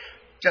fish,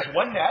 just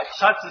one net,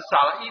 他只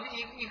撒了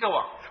一个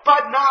网，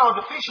 but now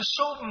the fish is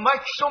so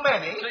much, so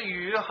many, 这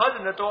鱼何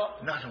等的多，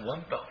 not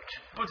one boat.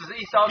 不只是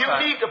一艘 You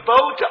船， need the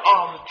boat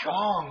of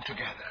John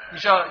together. 你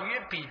需要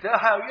彼得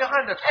还有约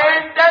翰的船，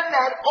 And that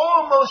net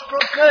almost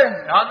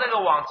broken. 然后那个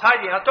网差一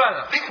点要断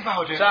了。 Think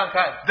about it. 想想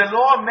看， The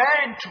Lord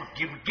meant to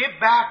give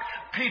back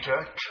Peter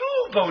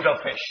 2 boat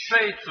of fish. 所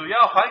以主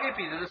要还给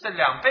彼得的是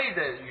2倍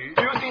的鱼。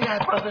 Do you think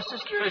that, brothers and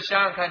所以 sisters?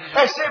 想想看，就是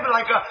I said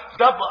like a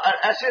double.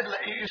 I said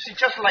you see,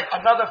 just like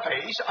another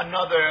phase,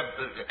 another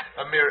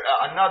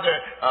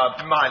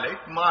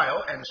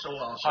mile, and so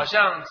on. 好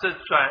像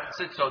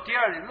是走第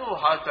二里路，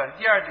好像转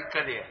第二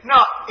个脸。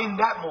 Now, in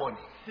that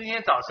morning, 今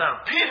天早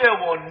上， Peter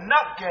will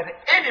not get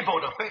any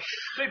boat of fish.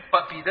 所以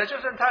彼得就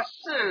算他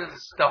是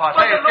的话， But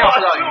他 the 也 Lord 钓不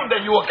到 assumed 鱼。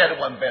 that you will get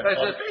one boat 但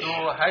of 是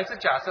fish. 主还是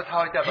假设他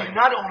会钓到 He 鱼，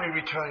 not only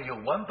returned you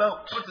one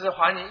boat, 不只是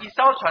还你一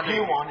艘船的 he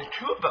鱼， wanted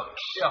 2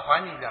 boats. 要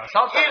还你2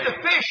艘船 If 的 the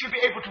鱼。 fish should be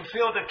able to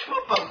fill the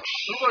 2 boats,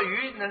 如果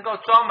鱼能够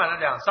装满了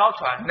2艘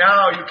船，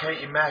 now you can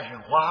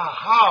imagine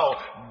how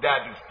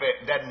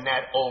that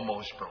net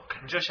almost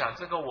broken. 你就想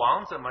这个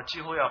网怎么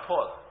几乎要破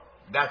了。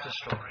 That's the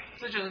story,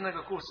 这就是那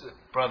个故事，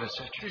 brothers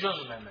and 弟 sisters. 兄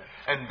姊妹们。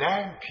 And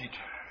then Peter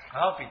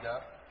然后彼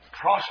得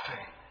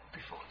prostrate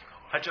before the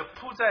Lord. 他就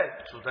扑在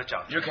主的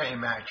脚前， You can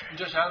imagine 你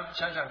就想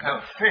看，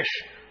 the fish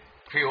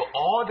fill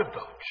all the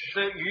boats.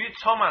 这鱼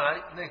充满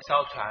了那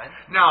艘船，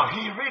 Now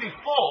he really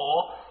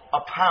fall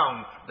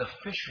upon the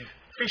fishy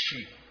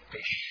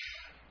fish.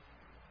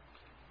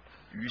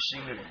 鱼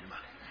腥的鱼嘛。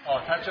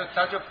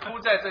他就扑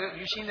在这个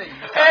鱼腥的鱼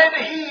上， And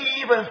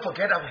he even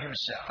forget of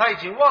himself. 他已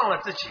经忘了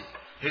自己，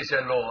 He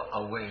said, Lord,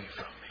 away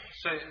from me.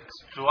 所以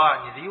主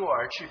啊，你离我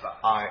而去吧，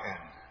 I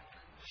am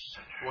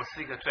sinner. 我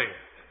是一个罪人。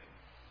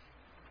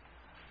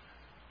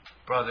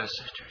 Brothers and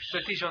sisters, 所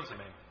以弟兄姊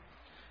妹们，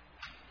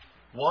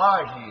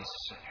 why he is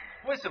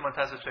sinner? 为什么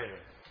他是罪人？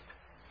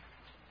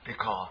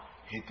 Because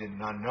he did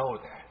not know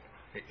that.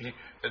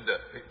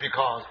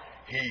 Because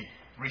he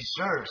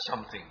reserved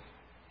something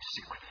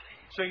secretly.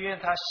 所以因为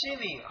他心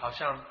里好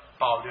像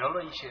保留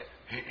了一些，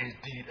 He is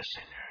indeed a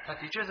sinner. 他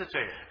的确是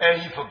罪人，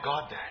 And he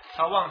forgot that.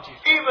 他忘记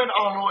Even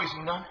our Lord is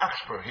not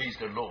expert. He is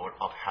the Lord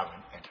of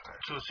heaven and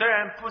earth. 主虽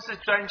然不是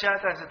专家，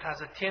但是他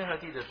是天和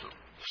地的主。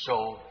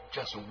 So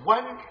just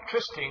one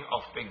twisting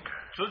of finger,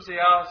 主只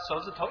要手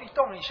指头一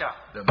动一下，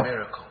 the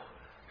miracle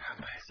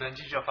happened. 神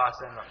迹就发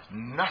生了。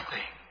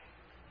 Nothing.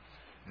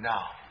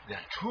 Now there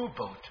are 2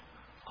 boats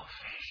of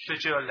fish. 所以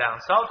就有2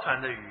艘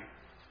船的鱼。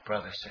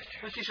 Brothers and sisters,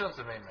 所以弟兄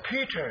姊妹们，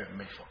 Peter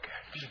may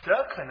forget. 彼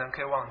得可能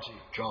可以忘记，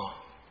 John,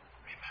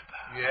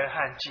 remember. 约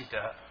翰记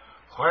得。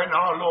 When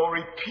our Lord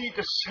repeat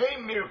the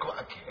same miracle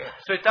again,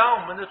 所以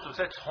当我们的主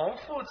在重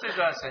复这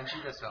个神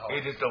迹的时候，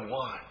 it is the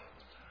one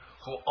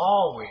who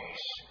always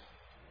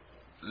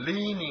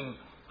leaning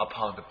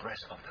upon the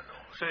breast of the Lord.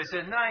 所以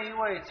是那一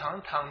位常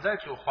躺在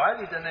主怀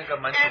里的那个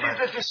门徒 It is 们。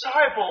 the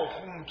disciple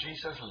whom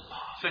Jesus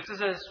loved. 所以这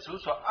是主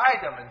所爱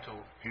的门徒，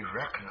 He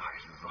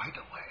recognized right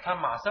away. 他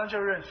马上就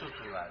认出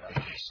主来了， It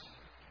is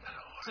the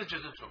Lord. 这就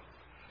是主。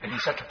 And he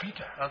said to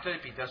Peter, 然后对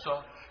彼得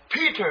说，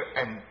 Peter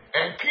and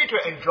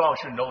John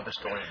should know the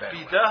story very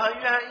彼 well. 得和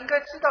约翰应该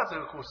知道这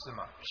个故事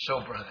嘛。 So,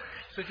 brother,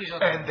 所以弟兄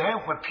姊妹 and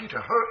then when Peter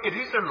heard it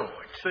is the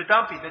Lord, 所以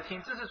当彼得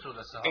听这是主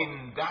的时候，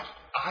 in that,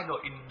 I know,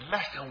 in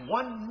less than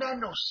 1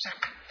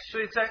 nanosecond, 所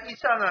以在一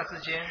刹那之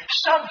间，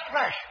 some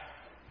flash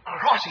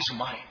across his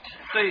mind.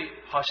 所以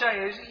好像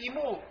有一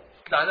幕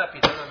来到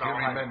彼得的 You 脑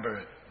海，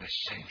 remember the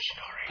same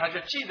story. 他就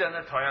记得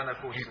那同样的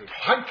故 He 事，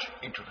 plunged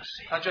into the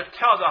sea. 他就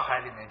跳到海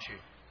里面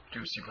去。 Do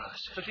you see,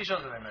 brothers? 所以弟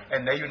兄姊妹们，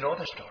 And then you know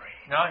the story.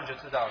 然后你就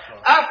知道说，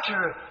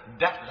 After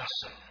that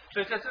lesson,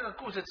 所以在这个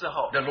故事之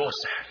后， the Lord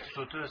said,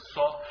 主就是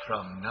说，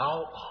 from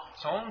now on,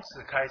 从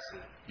此开始，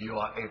 you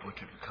are able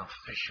to become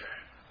fisher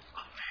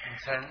of men.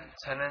 你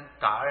才能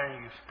达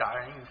人渔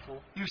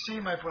夫。 You see,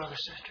 my brothers and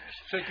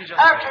sisters, 所以弟兄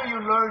姊 after 妹， you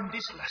learn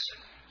this lesson,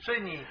 所以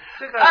你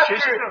这个学 after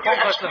习这个 you 功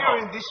课之后，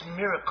 experience this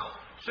miracle,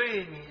 所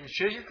以你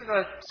学习这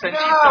个神迹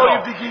之 now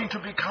you 后， begin to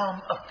become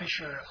a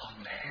fisher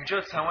of men. 你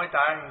就成为达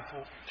人渔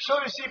夫。 So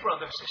you see,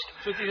 brothers and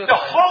sisters, 所以弟兄姊 the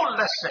妹， whole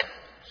lesson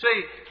所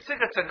以这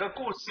个整个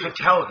故 to 事，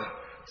 tell them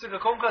这个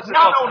功课是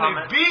告 not 诉他 only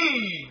们，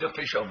 be the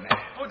fisher of men,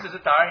 不只是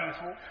达人渔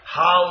夫，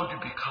 how to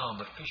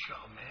become a fisher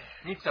of men.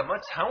 你怎么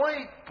成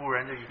为捕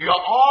人的渔 You 夫？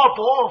 are all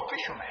born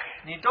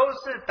fishermen, 你都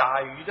是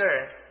打鱼的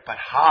人， but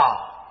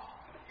how?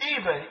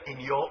 Even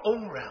in your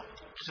own realm,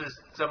 是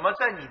怎么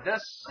在你的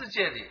世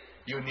界里，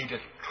 You need a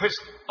twist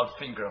of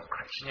finger of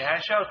Christ. 你还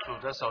需要主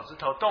的手指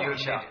头动 You 一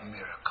下， need a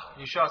miracle.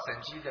 你需要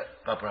神迹的。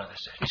 But brothers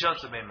and 弟兄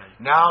姊妹们，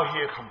 now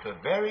here comes a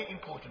very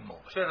important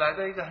moment. 所以来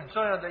到一个很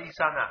重要的一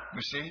刹那，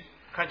 You see,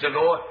 看 the 见没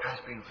Lord has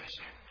been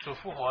risen. 主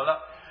复活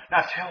了。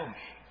 Now tell me,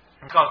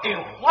 你告诉 in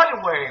我， what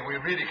way we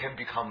really can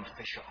become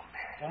fisher of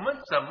men? 我们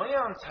怎么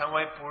样成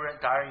为仆人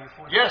达人渔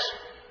夫呢？ Yes,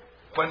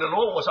 when the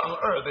Lord was on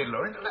earth, they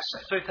learned a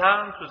lesson. 所以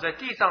当主在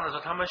地上的时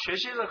候，他们学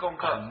习了功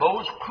The 课。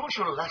 most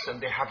crucial lesson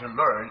they have to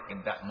learn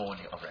in that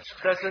morning of resurrection.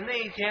 但是那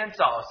一天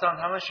早上，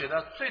他们学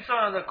到最重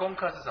要的功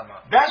课是什么？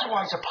 That's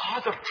why it's a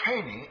part of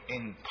training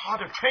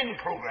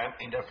program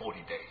in their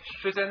 40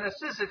 days. 所以在那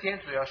40天，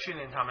主要训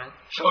练他们。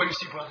 So you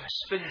see,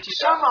 brothers, 所以你记得，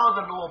 somehow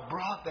the Lord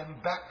brought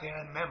them back there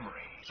in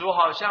memory. 主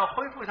好像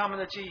恢复他们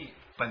的记忆，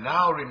 But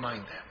now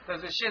remind them, 但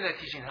是现在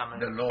提醒他 the 们，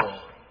 Lord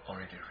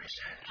already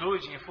risen. 主已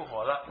经复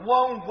活了。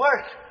 One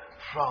word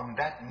from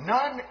that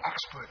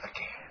non-expert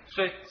again.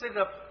 所以这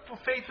个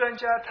非专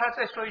家，他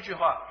再说一句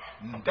话，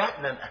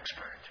 That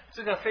non-expert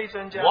这个非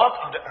专家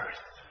walked on the earth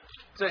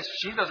在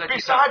行走在地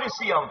上， beside the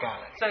Sea of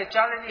Galilee. 在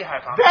加利利海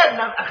旁， That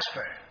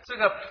non-expert 这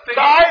个非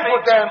died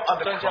for them on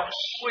the 专家 cross.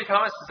 为他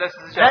们死在十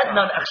字架 That 上，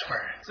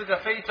 non-expert 这个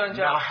非专 now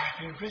家 has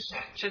been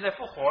risen. 现在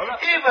复活了。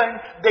 Even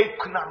they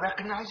could not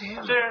recognize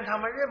him 虽然他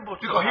们认不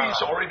出 because 他 he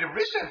is 来， already 因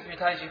risen 为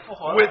他已经复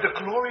活了， with the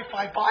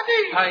glorified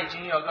body. 他已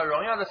经有个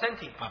荣耀的身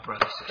体。 But brothers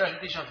and 但 sisters, 是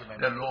弟兄姊妹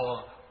the 们，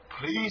 Lord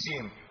pleased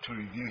him to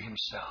reveal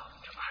himself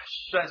to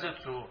us. 算是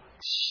主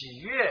喜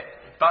悦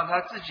帮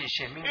他自己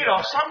显明给 You 我 know,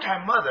 们。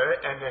 sometimes mother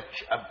and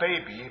a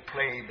baby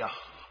play the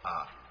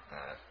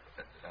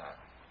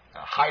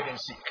hide and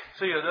seek.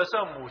 所以有的时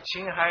候母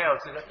亲还有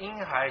这个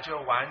婴孩就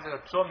玩这个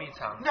捉迷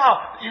藏。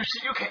 Now, you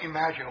see, you can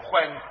imagine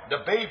when the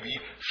baby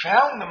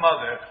found the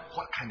mother,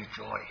 what kind of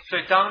joy. 所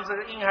以当这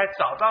个婴孩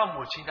找到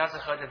母亲，他是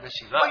何等的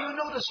喜乐 Well,。you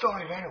know the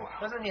story very well.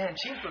 但是你很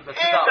清楚的知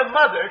If 道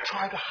the，mother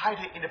tried to hide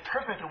it in a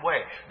perfect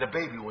way, the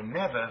baby will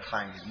never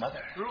find his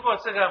mother. 如果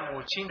这个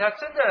母亲她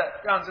真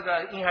的让这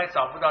个婴孩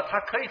找不到，她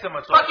可以这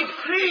么做。 But it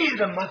pleased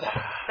the mother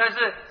但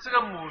是这个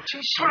母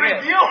亲喜 to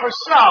悦， reveal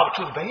herself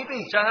to the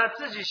baby. 将她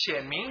自己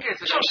显明给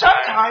这 So 个婴孩，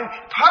 sometimes,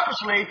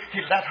 purposely,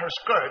 he let her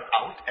skirt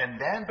out, and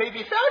then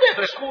baby found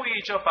所 it. 以故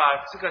意就把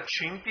这个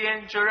裙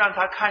边就让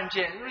他看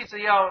见，一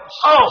直要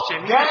Oh,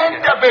 显明 then 给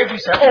the 他。 baby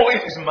said, oh,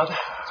 it is mother.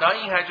 然后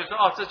婴孩就说：“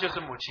哦，这就是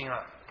母亲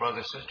了。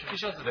 Brothers and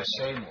sisters, the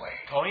same way. ”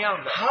同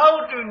样的，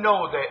 How do you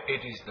know that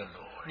it is the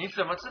Lord? 你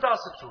怎么知道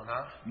是主呢？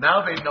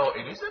 Now they know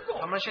it is the 他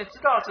Lord. 们先知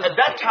道这是 At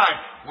that time,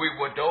 we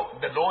would know,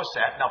 the Lord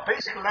said, now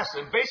basic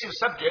lesson, basic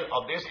subject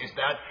of this is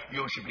that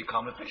you should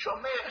become a fisher of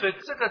man. 所以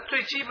这个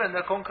最基本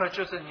的功课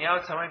就是你要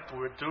成为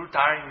捕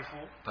达人渔夫。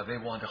 But they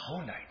want the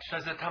whole night. 但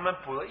是他们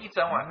捕了一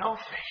整晚， No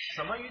fish.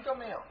 什么鱼都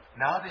没有。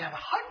 Now they have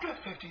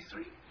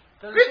 153.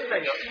 但是现在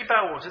有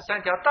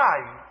153条大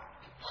鱼，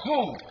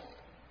 Who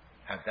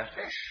have that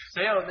fish?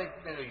 谁有那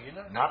个鱼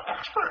呢？ Not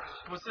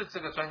experts, 不是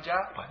这个专家，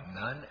 but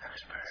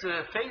non-experts.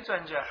 是非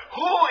专家。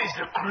 Who is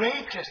the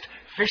greatest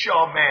fisher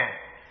of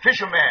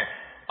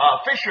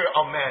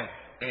man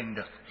in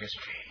the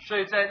history? 所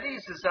以在历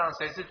史上，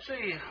谁是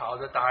最好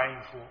的达人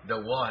渔夫？ The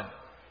one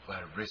who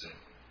has risen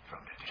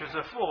from the dead. 就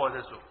是复活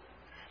的主。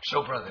 So,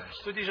 brothers,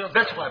 所以弟兄姊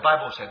妹 that's why the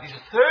Bible said this is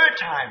the third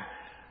time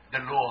the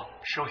Lord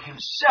showed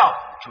himself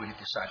to his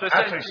所 disciples 以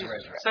after his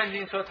resurrection. 圣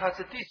经说他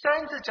是第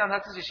3次将他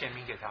自己显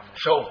明给他们。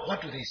 So, what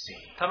do they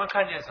see? 他们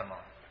看见什么？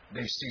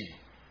 They see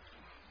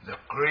the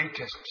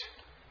greatest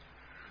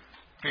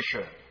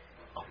fisher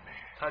of man.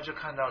 他就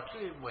看到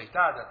最伟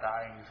大的达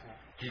人渔夫，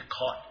 He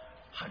caught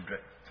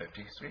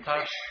 153他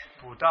fish.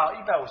 捕到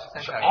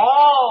153 So 条鱼，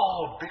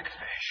 all big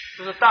fish.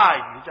 这是大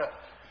鱼的。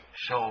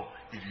 So,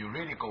 if you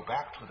really go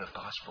back to the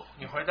gospel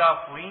你回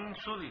到福音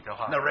书里的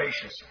话，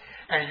 narrations,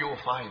 and you'll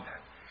find that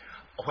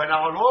when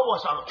our Lord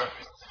was on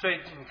earth, 所以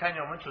你看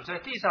见我们主在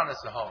地上的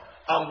时候，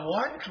 on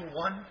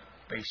one-to-one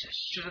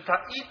basis, 就是他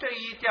1对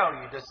1钓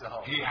鱼的时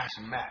候， he has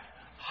met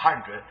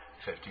 153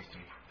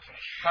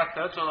 fish. 他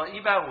得着了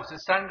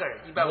153个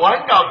人，153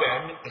 One 个 of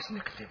人， them is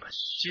Nicodemus.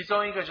 其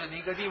中一个就是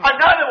尼哥底母，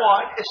 Another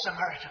one is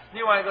Samaritan.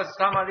 另外一个是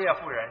撒玛利亚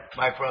妇人。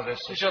 My brothers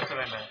弟 and 兄 sisters, 姊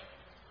妹们，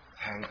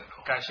 thank the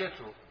Lord. 感谢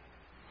主。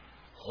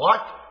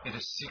 What is the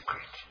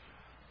secret?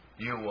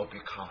 You will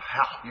become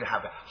you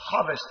have a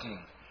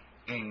harvesting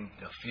in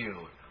the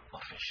field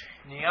of fishing.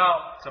 你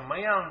要怎么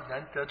样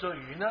能得着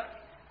鱼呢？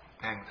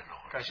 Thank the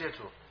Lord. 感谢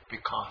主，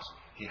 Because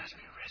he has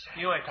been risen.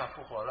 因为他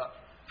复活了。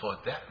 For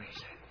that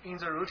reason, 因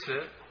着如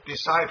此，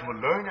 disciples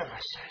learn a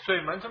lesson. 所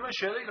以门徒们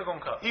学了一个功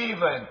课，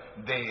 Even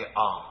they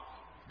are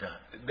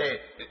they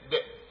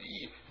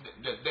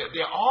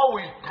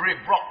always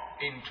brought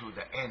into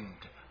the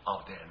end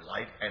of their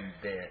life and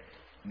their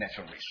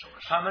natural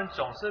resource. 他们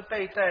总是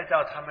被带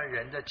到他们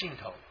人的尽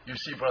头。 You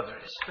see,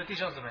 brothers. 所以弟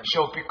兄姊妹们，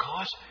 So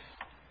because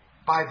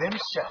by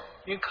themselves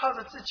因为靠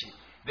着自己，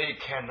 they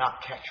cannot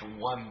catch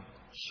one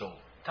soul.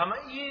 他们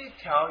一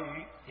条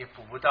鱼也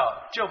捕不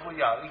到，救不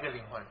了一个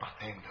灵魂。 But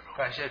thank the Lord.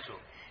 感谢主，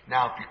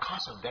 Now,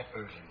 because of that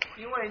early morning,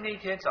 因为那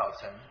天早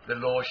晨， the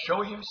Lord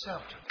showed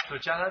himself to them 主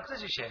将他自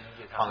己显明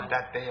给他 on 们。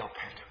 that day of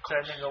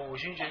Pentecost 在那个五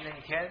旬节那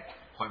一天，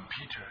 when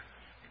Peter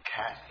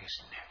cast his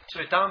net.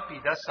 所以当彼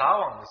得撒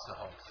网的时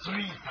候3,000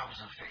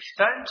 fish.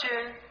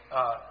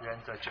 ，3000人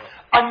得救。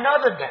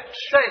 Another net.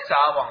 再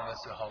撒网的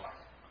时候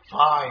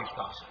 5,000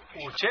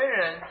 fish. ，5000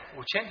人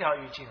5000条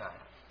鱼进来。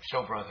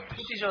 So, brothers,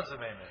 弟兄姊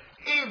妹们，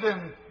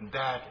 even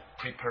that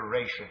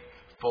preparation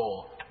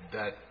for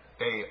the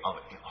day of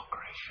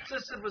inauguration. 这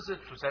是不是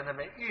主在那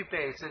边预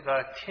备这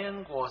个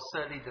天国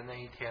设立的那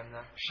一天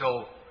呢？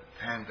 So,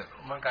 thank the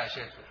我 Lord. 们感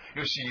谢主。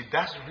 You see,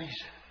 that's the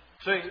reason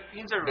所以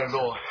因着如 the 此，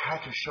 Lord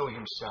had to show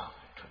himself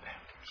to them.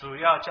 主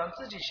要将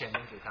自己显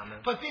明给他们。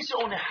 But this is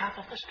only half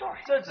of the story.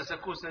 这只是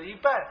故事的一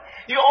半。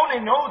 You only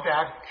know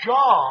that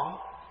John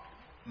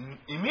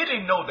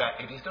immediately know that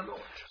it is the Lord.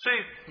 所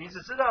以你只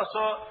知道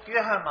说，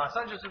约翰马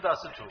上就知道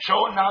是主。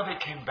 So now they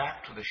came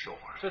back to the shore.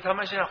 所以他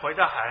们现在回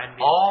到海岸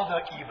边， All the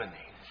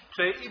evening,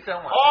 所以一整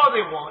晚， all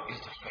they want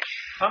is the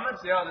fish. 他们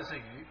只要的是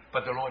鱼。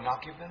 But the Lord now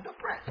give them the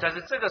bread. 但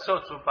是这个时候，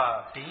主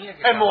把饼也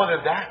给他 And more 们。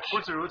 than that, 不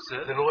止如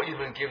此， the Lord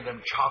even give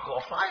them charcoal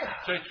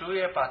fire. 所以主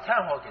也把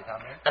炭火给他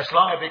们。 As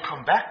long as they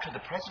come back to the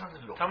presence of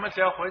the Lord, 他们只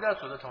要回到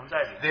主的同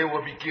在里， they will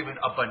be given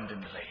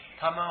abundantly.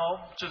 他们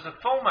就是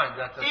丰满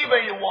的。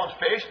 Even you want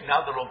fish,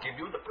 now the Lord give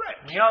you the bread.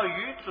 你要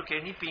鱼，主给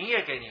你，饼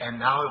也给你。 And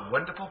now a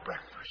wonderful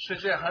breakfast. 所以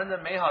这很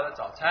美好的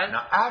早餐。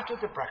 Now after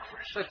the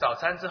breakfast, 所以早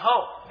餐之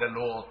后， the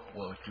Lord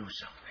will do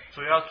something.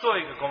 主要做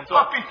一个工作。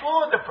 But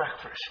before the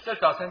breakfast, 在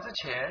早餐之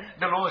前，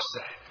 the Lord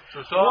said,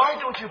 主说 why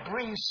don't you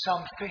bring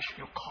some fish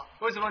you caught?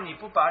 为什么你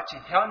不把几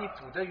条你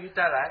捕的鱼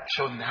带来？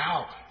 So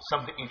now,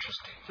 something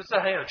interesting. 这是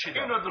很有趣的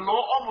You。know, the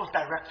Lord almost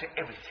directed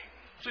everything.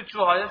 所以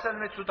主好像在那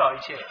边主导一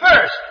切。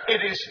 First,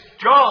 it is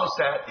John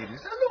said, it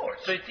is the Lord.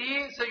 所以第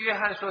一是约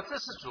翰说这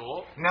是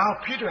主，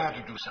 Now Peter had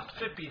to do something.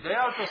 所以彼得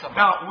要做什么？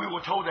 Now we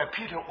were told that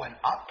Peter went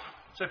up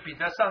所以彼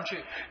得上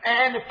去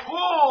and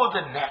pulled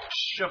the net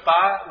就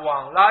把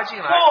网拉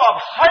进来， full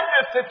of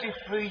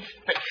 153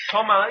 fish.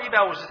 充满了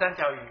153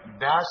条鱼。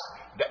 That's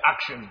the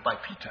action by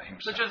Peter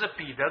这 himself. 就是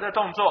彼得的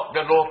动作，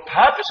 The Lord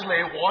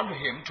purposely wanted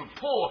him to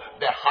pull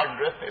the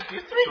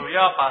 153. 主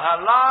要把它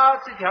拉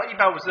这条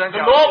153 The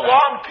条 Lord 鱼来。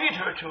 wanted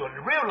Peter to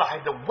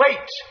realize the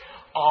weight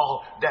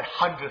of that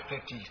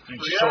 153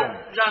主要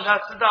souls. 让他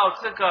知道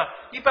这个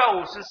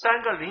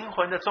153个灵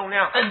魂的重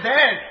量。 And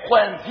then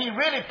when he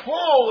really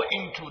pulled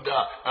into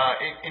the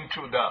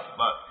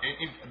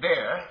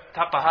there,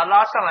 他把它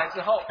拉上来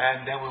之后，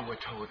 and then we were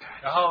told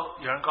that 然后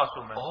有人告诉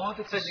我们， all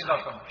the 圣经告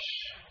诉我们，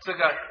 disciples 这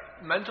个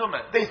门徒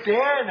们 they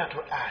dare not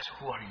to ask,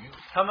 "Who are you?"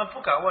 他们不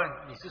敢问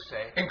你是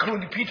谁，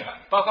 Including Peter.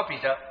 包括彼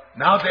得，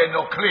 Now they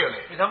know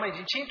clearly 因为他们已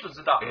经清楚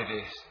知道 it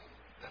is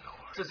the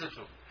Lord. 这是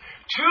主。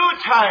 Two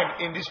times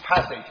in this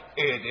passage,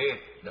 it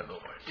is the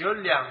Lord. 有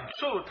2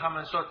处他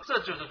们说这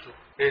就是主，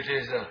 It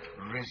is a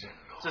risen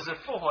Lord. 这是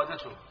复活的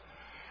主。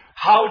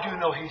 How do you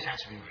know He has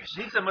been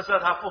risen? 你怎么知道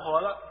他复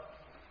活了？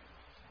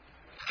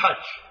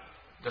 Touch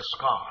the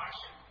scars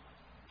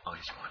of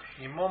His body,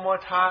 你摸摸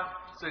他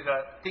这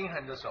个钉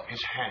痕的手，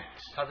 His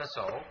hands, 他的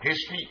手， His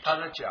feet, 他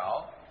的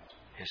脚，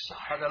 His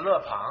他 side. 的肋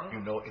旁， You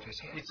know it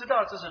is 你 Him. 知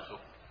道这是主，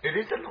 It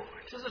is the Lord.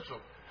 这是主。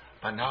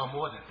 But now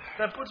more than that,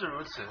 但不止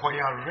如此， when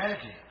you are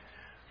ready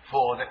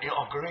for the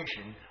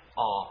inauguration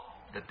of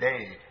the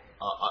day,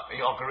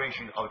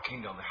 inauguration of the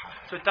kingdom of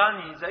heaven, 所以当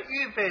你在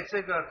预备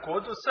这个国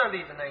度设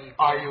立的那一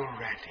are 天， you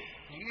ready,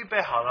 你预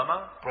备好了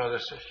吗？ brothers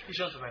and sisters? 弟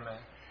兄姊妹们，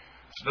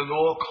 The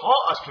Lord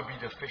called us to be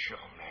the fisher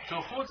of men.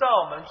 主呼召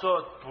我们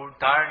做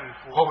达人渔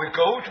夫。 When we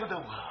go to the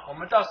world, 我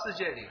们到世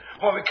界里，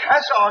 when we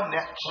cast our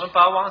nets, 我们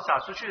把网撒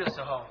出去的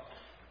时候，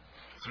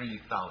 3,000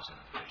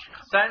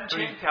 fish.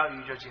 3000条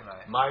鱼就进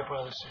来。 My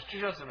brothers and sisters, 弟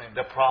兄姊妹们，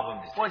 the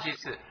problem is 问题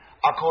是，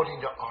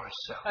 according to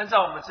ourselves. 按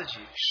照我们自己，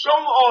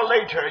 Sooner or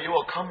later, you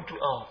will come to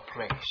a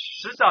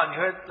place 迟早你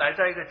会来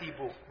到一个地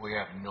步， we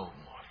have no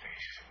more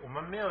fish. 我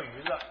们没有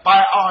鱼了。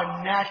 By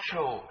our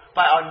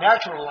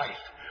natural life,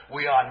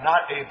 we are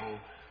not able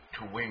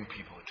to win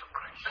people to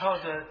Christ. 靠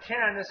着天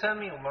然的生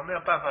命，我们没有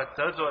办法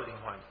得着灵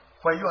魂。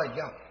 When you are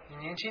young, 你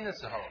年轻的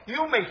时候，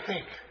 you may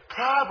think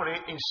probably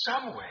in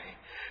some way,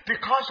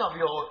 because of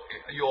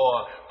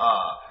your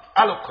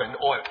eloquence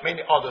or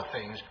many other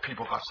things,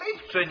 people got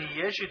saved. 所以你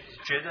也许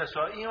觉得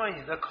说，因为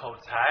你的口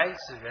才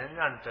使人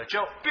让你得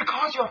救，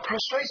 Because your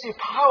persuasive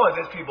power,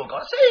 that people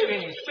got 因为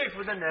saved. 你说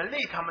服的能力，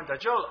他们得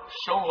救了。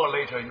 Sooner or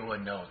later, you will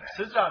know that.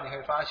 迟早你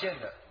会发现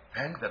的。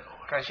 Thank the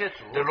Lord. 感谢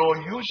主， The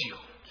Lord use you.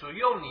 主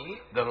用你，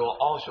 The Lord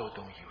also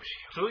don't use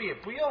you. 主也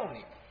不用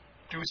你，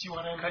 Do you see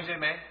what I 看 mean? 见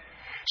没？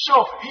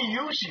 So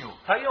He use you.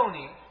 他用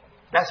你，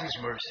 That's His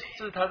mercy.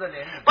 这是他的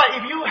怜悯。 But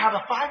if you have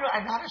a final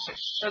analysis,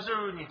 但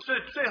是你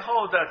最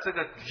后的这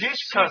个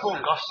these 测 people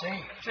试， got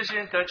saved. 这些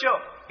人得救，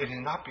 It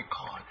is not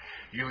because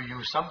you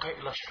use some kind of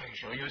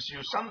illustration or you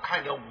use some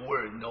kind of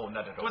word. No,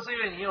 not at 不 all. 是因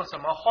为你用什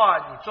么话，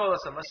你做了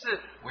什么事，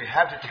 We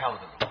have to tell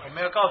the Lord, 我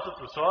们要告诉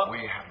主说， we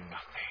have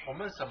nothing. 我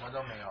们什么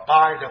都没有。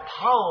 By the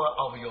power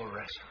of your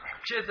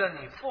resurrection. 借着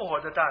你复活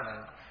的大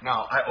能，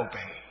 Now I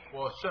obey.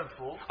 我顺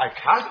服， I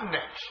cast the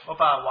net. 我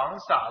把网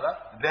撒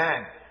了，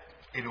 Then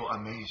It will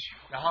amaze you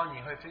然后你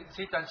会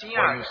非常惊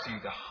when 讶 you 的。 see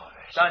the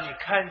harvest. 当你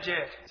看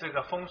见这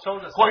个丰收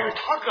的时 When you 候，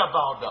 talk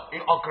about the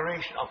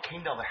inauguration of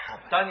kingdom of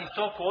heaven, 当你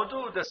说国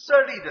度的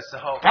设立的时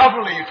候，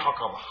 definitely you talk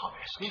about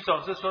harvest. 你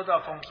总是说到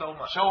丰收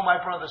嘛。 So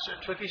my brothers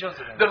and 所 sisters, 以弟兄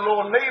姊妹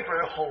the，Lord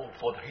labored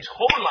for his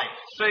whole life.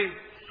 所以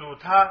主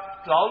他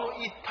劳碌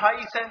他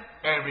一生，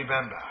 And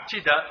remember,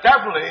 记得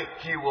definitely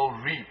he will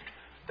reap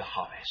the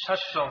harvest. 他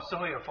总是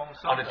会有丰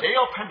收 On the 的。 day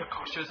of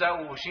Pentecost, 就在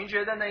五旬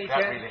节的那一 that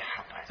really 天，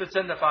 happened. 这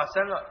真的发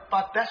生了。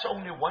 But that's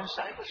only one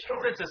side of the 这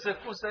story. 只是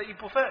故事的一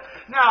部分。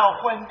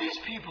 Now, when these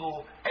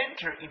people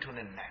enter into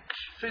the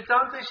next, 所以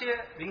当这些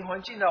灵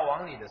魂进到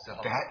王里的时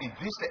候， is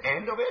this the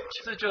end of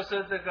it? 这就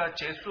是这个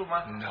结束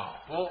吗？ No.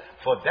 不，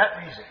 For that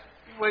reason,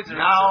 为此如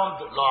此。 now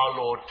the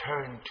Lord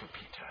turned to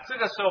Peter. 这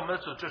个时候，我们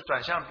的主就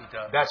转向彼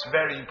得， That's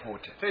very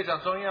important. 非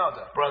常重要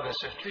的 Brothers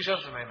and 弟 sisters, 兄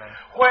姊妹们。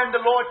 when the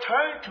Lord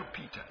turned to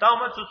Peter, 当我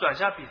们主转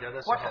向彼得的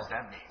时 what 候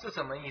does，that mean? 这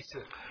什么意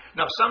思？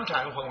 Now,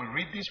 sometimes when we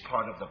read this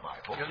part of the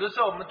Bible, 有的时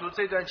候我们读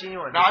这段经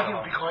文的 now 时 I think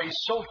候， because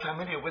it's so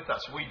familiar with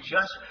us,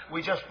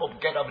 we just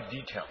forget our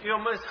detail. 因为我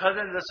们何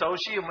等的熟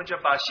悉，我们就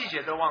把细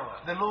节都忘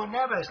了。 The Lord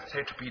never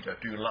said to Peter,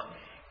 "Do you love me?"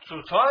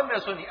 主从来没有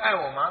说你爱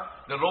我吗？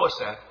 The Lord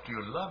said, "Do you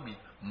love me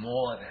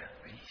more than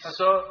these?" 他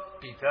说：“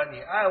彼得，你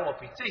爱我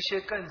比这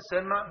些更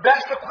深吗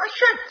That's the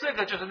question.？” 这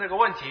个就是那个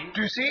问题。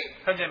 Do you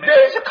see? 看见没？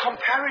 There is a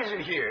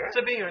comparison here.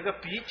 这边有一个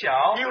比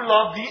较， You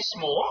love these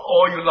more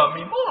or you love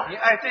me more? 你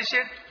爱这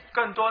些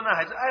更多呢，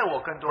还是爱我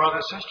更多呢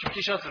Brothers and sisters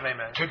弟兄姊妹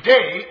们，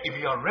 Today, if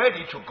you are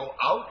ready to go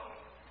out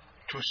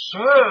to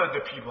serve the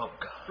people of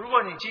God, 如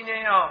果你今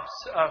天要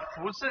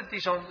服侍弟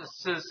兄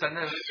是神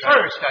的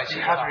first 感 you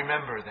谢 have 他 to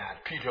remember that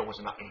Peter was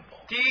not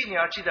able. 第一，你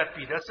要记得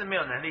彼得是没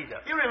有能力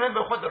的。 You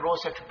remember what the Lord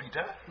said to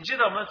Peter? 你记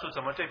得我们主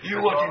怎么对彼 He 得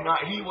will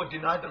说？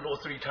 deny the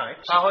Lord 3 times.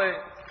 他会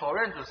否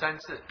认主3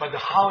次。 But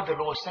how the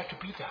Lord said to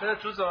可 Peter? 是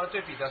主怎么对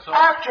彼得说？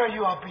 After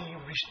you are being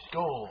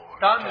restored,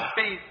 当你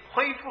被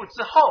恢复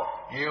之后，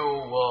 you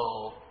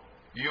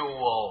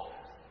will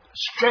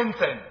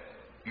strengthen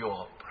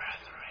your brethren.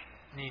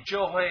 你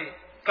就会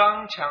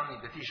刚强你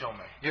的弟兄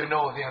们。 You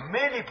know, there are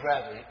many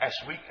brethren as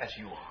weak as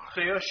you are.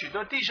 所以有许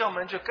多弟兄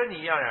们就跟你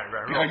一样软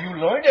弱， Because you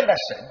learned a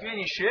lesson. 因为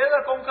你学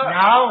了功课。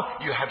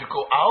 Now you have to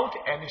go out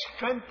and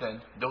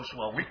strengthen those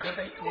who are weaker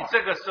than you 你 are.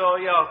 这个时候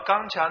要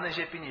刚强那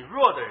些比你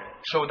弱的人。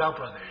 So now,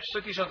 brothers, 所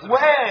以弟兄姊妹，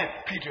 when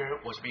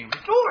Peter was being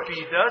restored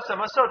彼得什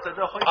么时候得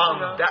到恢复 on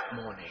呢？ that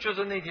morning, 就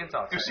是那天早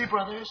you 晨。 see,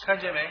 brothers, 看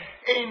见没？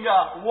 in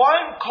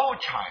one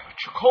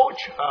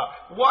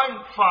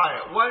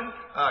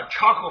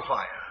charcoal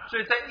fire, 所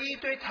以在一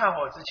堆炭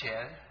火之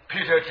前，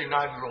 Peter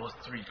denied the Lord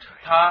 3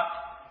 times. 他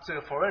这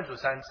个否认主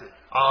3次。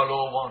 Our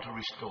Lord wants to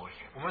restore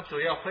him. 我们主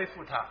要恢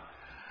复他，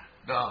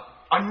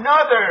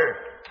 Another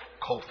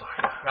coal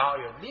fire. 然后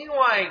有另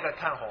外一个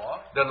炭火，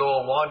 The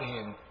Lord wanted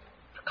him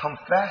to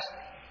confess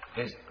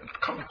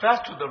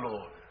to the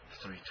Lord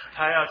 3 times.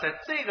 他要在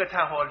这个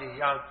炭火里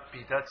让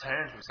彼得承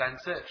认主3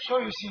次。 So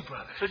you see,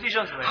 brothers, 所以弟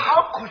兄姊妹，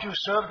 how could you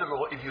serve the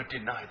Lord if you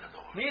deny the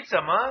Lord? 你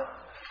怎么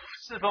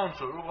侍奉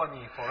主？如果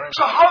你否认，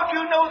 So how do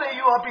you know that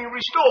you are being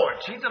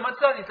restored? 你怎么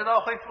知道你得到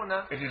恢复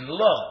呢？ It is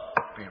love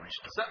being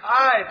restored. 是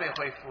爱被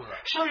恢复了。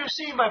 So you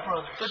see, my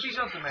所以 brothers, 弟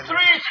兄姊妹们， 3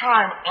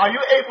 times are you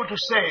able to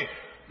say,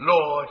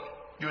 Lord,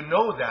 you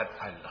know that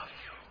I love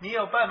you. 你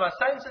有办法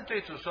3次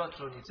对主说：“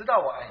主，你知道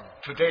我爱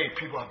你。 Today,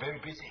 people are very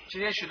busy. ”今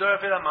天许多人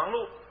非常忙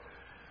碌，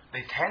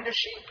 They tend the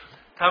sheep.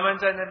 他们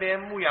在那边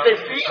牧羊， They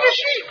feed the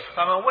sheep.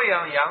 他们喂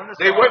养羊的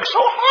They 时候， work so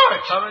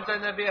hard. 他们在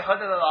那边何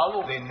等的劳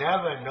碌， They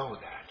never know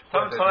that. 他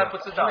们 whether 从来 they're 不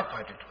知道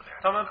qualified to do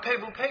that. 他们配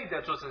不配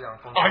的做这样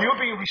工作 Are？you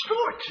being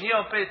restored? 你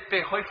有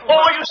被恢复吗？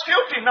 Or you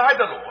still deny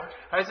the Lord?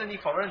 还是你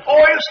否认主？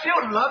 Or you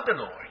still love the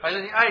Lord? 还是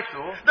你爱主？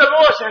 The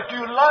Lord said, do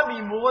you love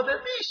me more than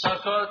these? 他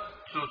说：“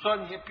主说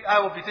你爱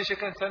我比这些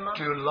更深吗？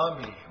 Do you love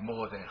me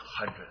more than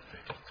 133?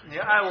 你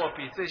爱我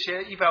比这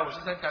些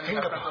153条你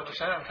Think 更深 about 吗？ it.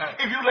 想想看，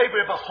 If you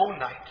labor a whole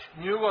night,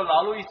 你如果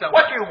劳碌一整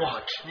what 晚， do you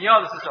want? 你要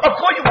的是什 Of 么？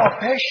 course you want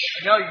fish.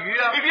 你要鱼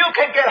啊！ If you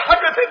can get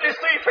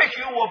 153 fish,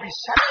 you will be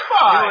如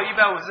果 satisfied.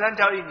 153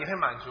条鱼，你会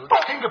满足的。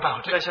 But think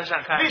about 再 it. 想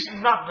想看， This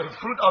is not the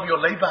fruit of your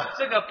labor.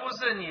 这个不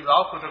是你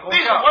劳苦的功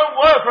This is 效， one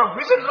word from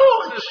risen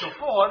Lord. 是主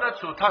复活的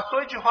主。他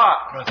说一句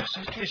话， Brothers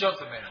and 弟 sisters, 兄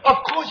姊妹， of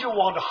course you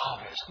want a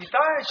harvest. 你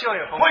当然希望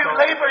有丰 When you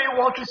收。 labor, you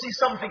want to see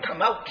something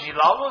come out. 你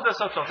劳碌的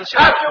时候总是希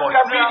望有 After 果 we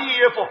have 子啊 been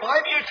here for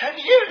 5 years, 10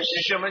 years,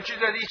 也许我们聚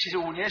在一起是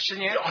5年、10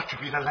年 it，ought to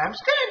be the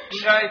lampstand. 应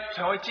该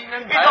成为金灯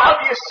It 台 ought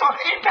啊 to be some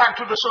impact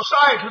to the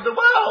society, to the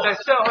world. 在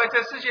社会、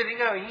在世界里应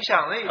该有影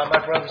响力。 But my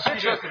brothers and 弟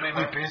兄 sisters, 姊妹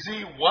we're 们，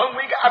 busy 1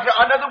 week after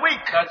another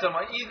week. 那怎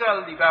么一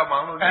个礼拜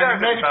忙碌，第二 And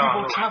个 many 礼拜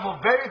忙 people 碌？ travel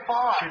very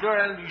far. 许多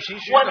人旅行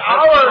许 1 多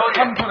hour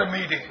come 点， to the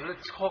meeting.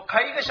 只是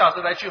开1个小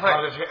时来聚会，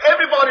 Brothers,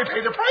 everybody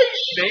pay the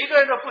price. 每一个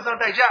人都付上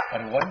代价。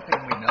 But one thing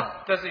we know,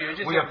 但是有一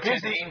件 we 事 are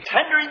busy in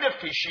tendering the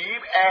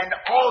sheep and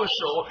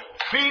also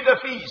feed the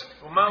feast.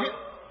 我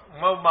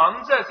们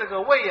忙着这个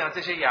喂养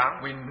这些羊，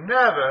 We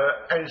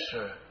never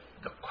answer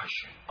the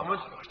question 我 of 们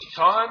our Lord Jesus.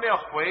 从来没有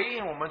回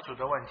应我们主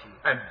的问题。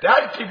 And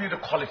that gives you the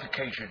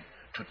qualification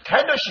to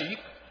tend the sheep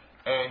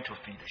and to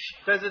feed the sheep.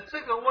 但是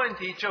这个问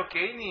题就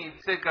给你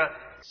这个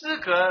资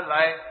格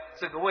来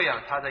这个喂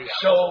养他的羊。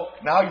 So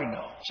now you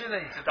know. 现在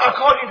你知道，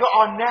 According to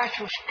our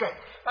natural strength,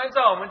 按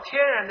照我们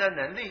天然的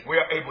能力， we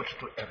are able to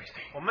do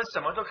everything. 我们什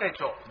么都可以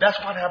做。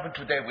 That's what happened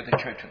today with the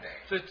church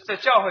today. 所以在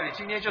教会里，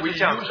今天就 We 是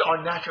这样 use 子。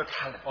 our natural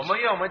talent. 我们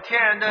用我们天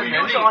然的 We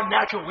能 use 力、 our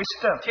natural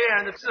wisdom, 天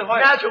然的智慧、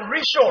 natural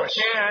resource.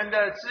 天然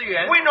的资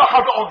源， We know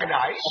how to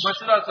organize. 我们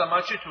知道怎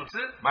么去组织。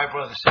 My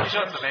brothers and 弟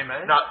兄 sisters. 姊妹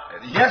们， Now,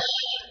 yes,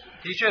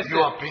 的确是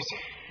you are busy.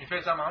 你非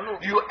常忙碌，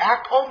 You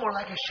act almost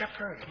like a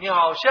shepherd. 你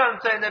好像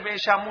在那边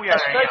像牧羊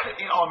人一样。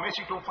 Especially in our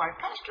midst, you don't find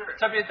pastors.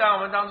 特别在我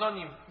们当中，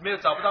你没有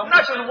找不到牧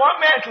Not 师， just one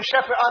man to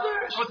shepherd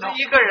others. 不是 No.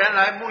 一个人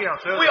来牧养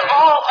所有 We 的 are 人，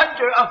 all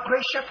under a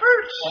great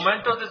shepherd. 我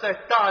们都是在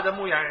大的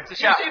牧羊人之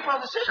You 下。 see,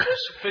 brothers and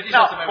sisters? 所以弟兄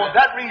Now, 姊妹 for 们，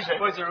 that reason,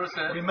 为此如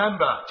此，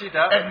 remember, 记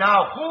得， and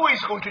now who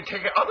is going to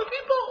take care of other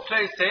people? 所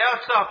以谁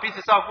要彼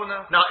此照顾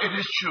呢？ Now, it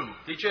is true.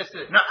 的确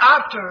是， Now,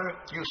 after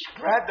you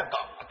spread the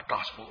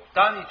gospel,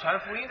 当你传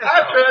福音的时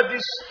候， after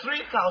these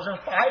 3,000,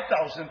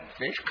 5,000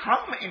 fish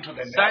come into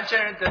the net,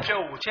 3000人得救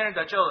，5000人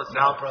得救的时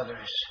候 now,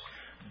 brothers,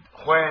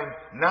 when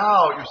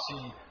now you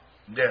see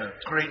the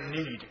great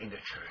need in the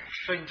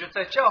church, 所以你就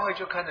在教会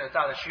就看到有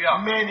大的需要，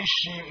 many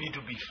sheep need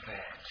to be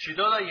fed. 许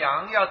多的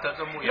羊要得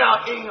着牧 Now,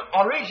 羊。 in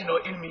original,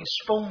 it means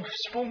spoon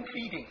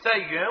feeding. 在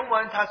原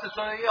文它是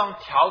说要用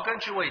条根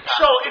去喂它，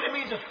 So it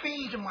means to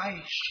feed my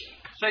sheep.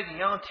 所以你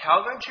要用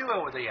条根去喂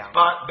我的羊。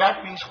 But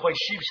that means when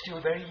sheep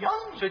still very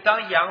young. 所以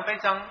当羊非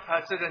常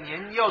这个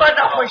年幼 But 的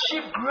时 now 候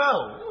when，sheep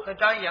grow, 那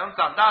当羊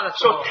长大的时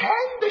so 候，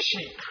 tend the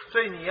sheep.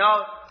 所以你要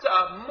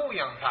牧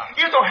养它，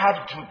 You don't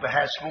have to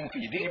have spoon 你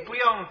feeding. 不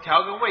用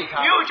条根喂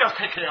它， You just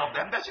take care of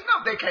them. That's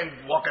enough. They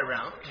can walk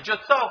around. 你就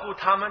照顾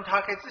它们，它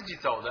可以自己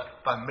走的。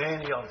 But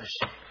many of the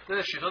sheep, 这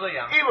是许多的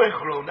羊， even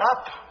grown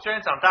up, 虽然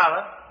长大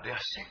了， they are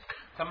sick.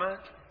 他们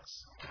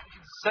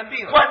生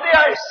病了， When they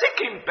are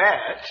sick in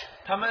bed,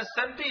 他们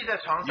生病在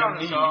床 you 上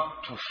的 need 时候，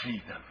 to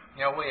feed them.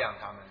 你要喂养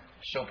他们。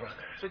 So,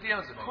 brothers, 所以弟兄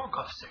姊妹， who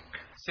got sick?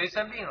 谁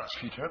生病了？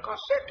 Peter got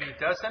sick. 彼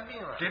得生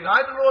病了，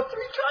 Denied the Lord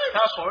 3 他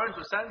times. 否认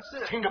主3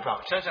次。 Think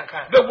about it. 想想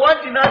看， The one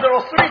denied the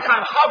Lord 3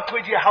 times, how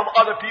could he help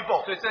other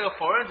people? 所以这个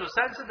否认主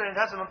3次的人，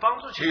他怎么帮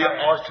助其 He 他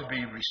人？ ought to be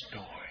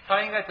restored. 他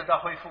应该得到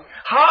恢复。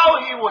 How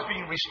he was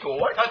being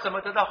restored? 他怎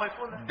么得到恢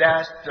复呢？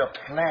 That's the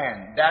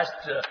plan. That's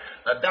the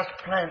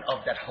plan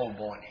of that whole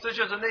morning. 这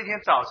就是那天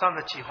早上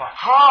的计划。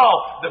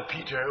 How the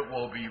Peter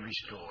will be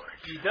restored.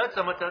 彼得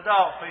怎么得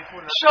到恢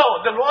复呢？ So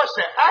the Lord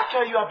said,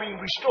 after you are being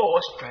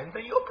restored,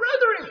 strengthen your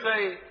brethren. 所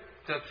以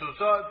的主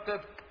说的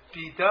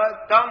彼得，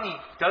当你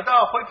得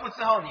到恢复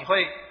之后，你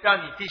会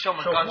让你弟兄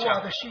们 So 刚 who are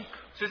强 the。sheep?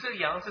 所以这个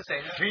羊是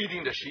谁呢？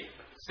 Feeding the sheep.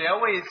 谁要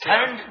喂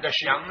Tend the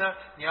sheep. 羊呢？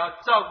你要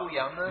照顾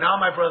羊呢？ Now,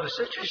 my brothers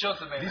and 弟 sisters, 兄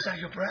姊妹们， these are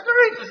your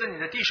brethren. 这是你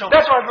的弟兄们。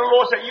 That's why the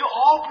Lord said, you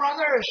all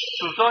brothers.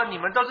 主说你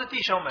们都是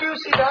弟兄们 Do。you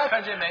see that?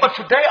 看见没？ But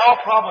today our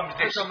problem is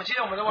但 this. 是我们今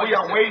天我们的问 We 题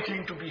are 是，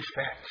 waiting to be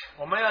fed.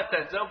 我们要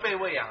等着被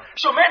喂养。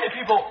 So many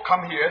people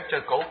come here,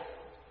 just go.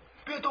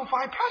 They don't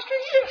find pastor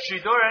here. 许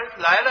多人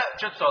来了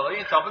就走了，因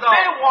为找不到。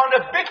 They want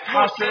a big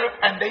pastor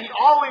and they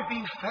always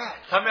being fed.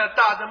 他们要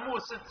大的牧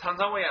师常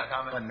常喂养他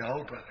But 们。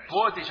 no, brothers. 不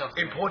过弟兄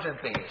姊妹， Important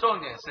thing is, 重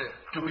点是，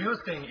 do you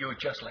think you're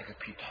just like a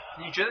Peter?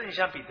 你觉得你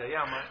像彼得一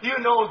样吗？ You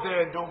know there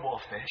are no more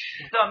fish.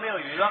 你知道没有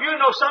鱼了？ You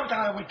know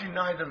sometimes we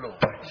deny the Lord.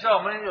 你知道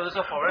我们有的时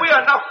候否认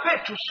We，are not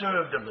fit to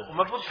serve the 我 Lord.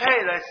 们不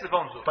配来侍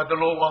奉主， But the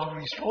Lord wants to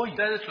restore you.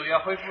 但是主要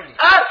恢复你。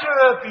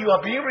 After you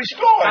are being 当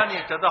restored,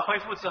 你得到恢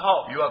复之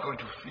后， you are going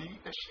to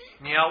feed the sheep.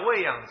 你要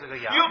喂养这个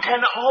羊， You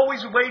can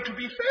always wait to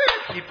be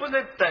fed. 你不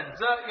能等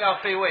着要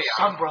被喂养。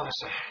 Some brothers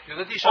say, 有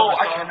的弟兄 oh, 们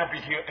I 说， cannot be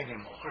here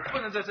anymore 我不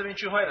能在这边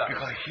聚会了，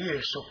 because here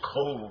is so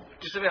cold.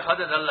 就这边何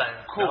等的冷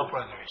酷。 No,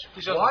 brothers. 弟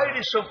兄 Why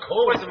it is so 为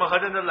cold? 什么何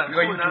等的冷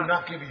Because 酷 you do 呢？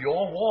 not give your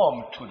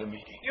warmth to the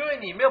meeting. 因为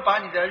你没有把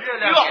你的热 You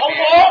量 are 给别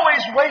人，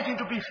 always waiting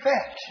to be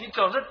fed. 你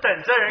总是等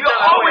着人 You 家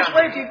are 来喂 always 养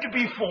你， waiting to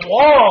be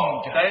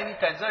warmed. 你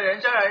等着人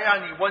家来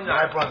让你温 My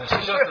暖。 brothers 弟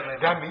and 兄 sisters, 姊妹们，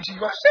 that means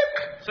you are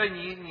sick. 所以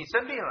你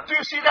生病了， Do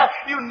you see that?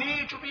 You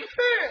need to be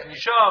fed. 你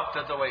需要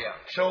得着喂养。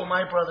 So,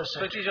 my brothers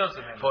所以 and 弟兄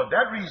姊妹 sisters, 们， for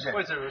that reason,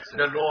 为此如此，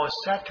 the Lord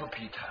said to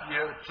Peter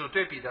有主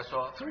对彼得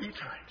说 3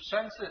 times,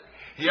 3次，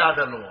 He asked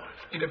the Lord,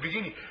 in the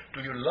beginning,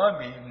 do you love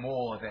me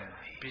more than me?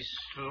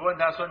 主问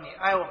他说：“你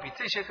爱我比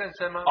这些更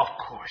深吗 Of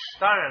course.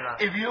 当然了，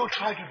 If you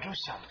try to do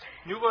something,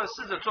 如果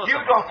试着做 you 什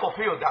么， don't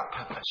fulfill that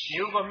你 purpose.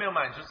 如果没有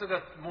满足这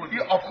个目的，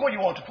 Of course, you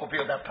want to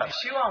fulfill that 你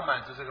purpose. 希望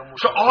满足这个目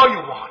So 的， all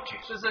you want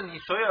is 这是你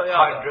所有要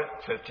的，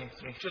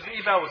 153. 就是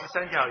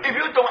153条 If 鱼。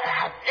 you don't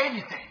have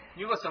anything,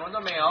 如果什么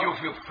都没 you 有，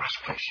 feel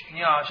frustration.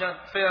 你好像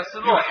非常失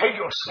You 落， hate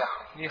yourself.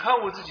 你恨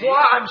恶自己。 Why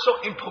I'm so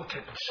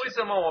impotent? 为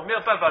什么我没有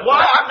办法做？ Why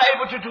I'm not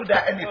able to do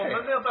that 我们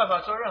anything? 没有办法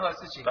做任何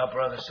事情。 But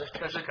brothers and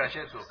但 sisters, 是感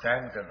谢主，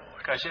 thank the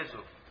Lord. 感谢主，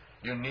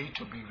 You need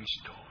to be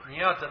restored. 你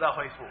要得到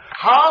恢复。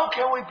 How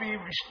can we be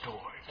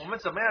restored? 我们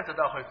怎么样得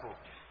到恢复？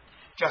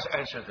 Just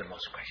answer the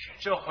last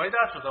question. 就回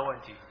答主的问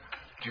题：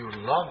 Do you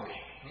love me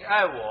你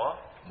爱我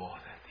more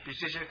than 比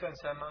这些更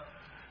深吗？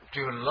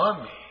 Do you love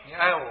me 你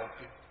爱我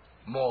比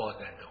more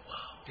than the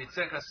world? 比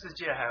这个世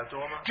界还要多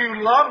吗？ Do you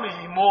love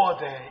me more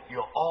than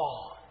your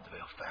all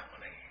your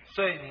family?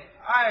 所以你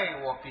爱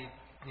我比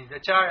你的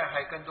家人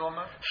还更多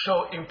吗？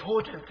 So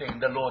important thing,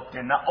 the Lord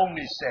did not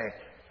only say,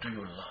 do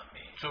you love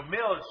me? 主没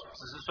有只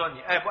是说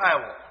你爱不爱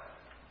我，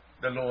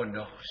 The Lord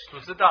knows. 主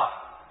知道。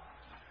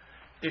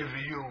 If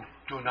you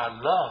do not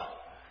love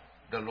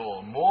the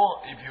Lord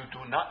more, if you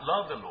do not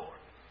love the Lord,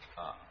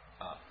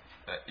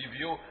 if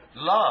you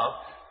love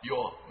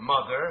your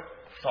mother,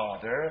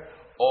 father,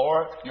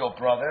 or your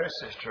brother,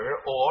 sister,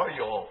 or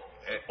your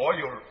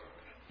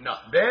now,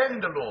 then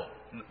the Lord,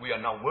 we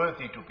are not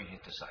worthy to be His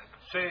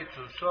disciples. 所以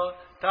主说，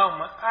当我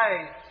们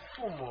爱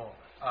父母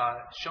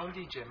兄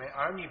弟姐妹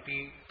儿女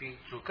比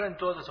主更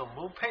多的时候，我们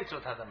不配做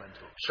他的门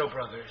徒。 So,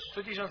 brothers,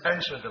 所以弟兄姊妹，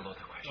 answer the Lord's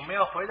我 question. 们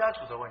要回答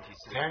主的问题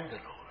是： Thank the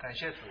Lord 感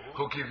谢主，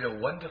 who give you a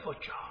wonderful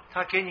job.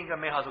 他给你一个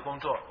美好的工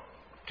作。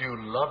 Do you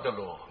love the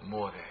Lord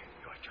more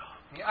than your job?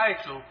 你爱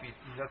主比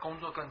你的工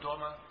作更多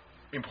吗？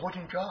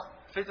 Important job.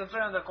 非常重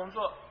要的工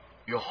作，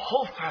 Your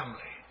whole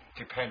family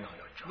depend on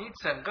your job. 你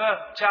整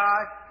个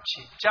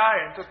家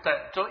人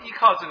都依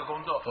靠这个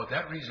工作， For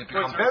that reason, it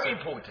为 becomes 此 very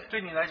important.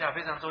 对你来讲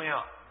非常重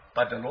要。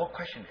 But the Lord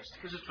question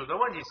is, 就是主的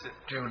问题是：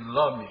 do you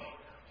love me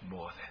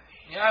more than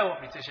these? 你爱我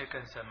比这些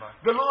更深吗？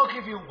 The Lord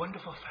give you a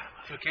wonderful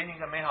family. 主给你一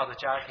个美好的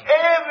家庭，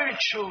 Every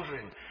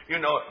children,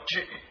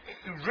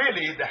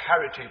 really the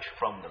heritage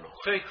from the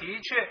Lord. 所以的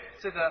确，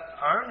这个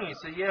儿女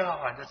是耶和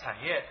华的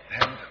产业。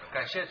 Thank the Lord.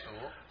 感谢主。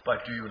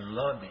 But do you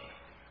love me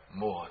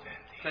more than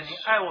these? 所以你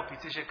爱我比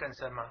这些更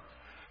深吗？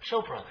 So,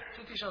 brother,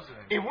 所以弟兄姊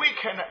妹， if we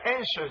can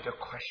answer the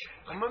question,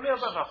 我们没有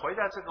办法回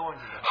答这个问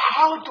题的话，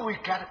 how do we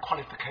get a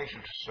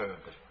qualification to serve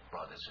the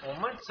brothers? 我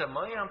们怎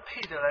么样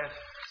配得来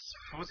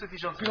服侍弟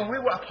兄姊 Because 妹？ we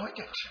were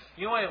appointed.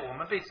 因为我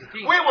们被指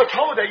定。 We were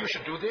told that you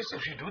should do this, you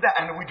should do that,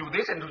 and we do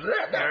this and do 有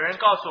that. 人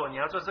告诉我你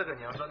要做这个，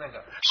你要做那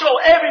个， So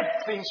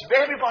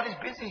everybody's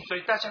busy. 所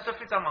以大家都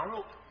非常忙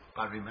碌。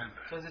 But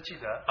remember, 但是记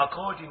得，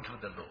 according to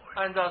the Lord,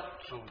 按照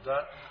主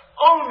的，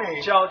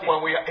 only 焦点。 when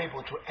we are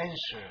able to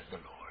answer the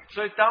Lord.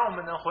 所以当我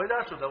们能回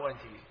答主的问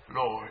题，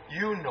 Lord,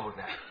 you know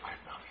that I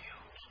love you.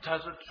 他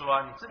说：“主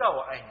啊，你知道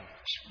我爱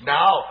你。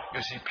 Now,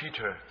 you see,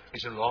 Peter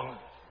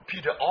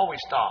always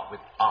starts with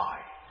I. ”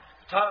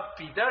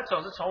彼得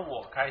总是从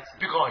我开始，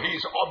 Because he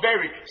is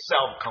very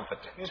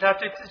self-confident, 因为他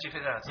对自己非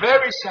常有自信，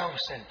 very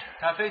self-centered.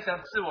 他非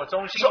常自我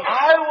中心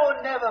So。I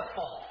will never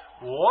fall.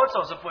 我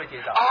总是不会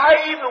跌倒， I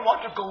even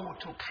want to go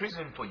to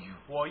prison for you.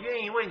 我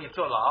愿意为你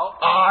坐牢。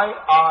 I.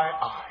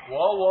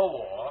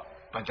 我。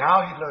 But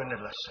now he learned a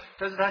lesson.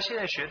 但是他现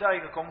在学到一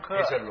个功课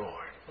He，said,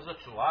 Lord, 他说：“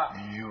主啊，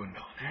 you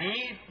know that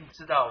你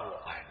知道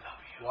我， I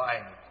love you. 我爱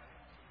你。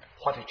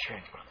 What a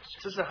change, brothers. ”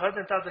这是何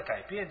等大的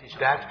改变，弟兄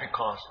姊 That's 妹！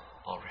 because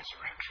of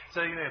resurrection.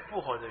 这因为复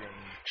活的原因。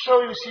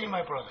 So you see,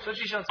 my brothers, 所以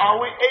弟兄姊 are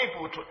we 妹，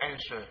 able to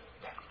answer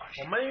that 我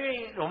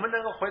question? 们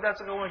能够回答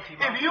这个问题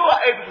吗？ If you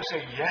are able to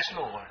say, yes,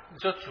 Lord, 你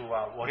说：“主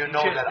啊，我的 you 确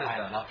know 是 that I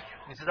的 love，you.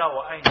 你知道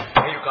我爱你。”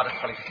 Then you got a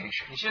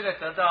qualification. 你现在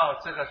得到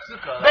这个资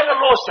格了。 Then the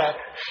Lord said,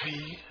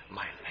 feed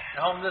my lamb.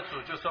 然后我们的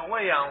主就说：“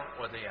喂养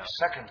我的羊。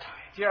 Second time. ”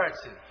第二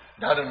次，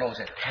 Now the Lord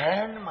said,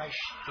 tend my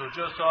sheep. 主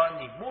就说：“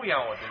你牧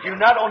养我的 You're 羊。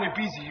 not only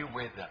busy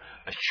with the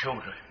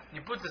children, 你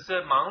不只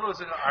是忙碌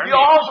这个儿女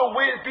you're，also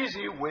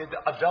busy with the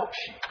adult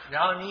sheep.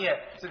 然后你也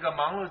这个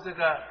忙碌这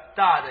个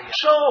大的羊，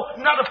 So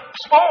not a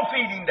small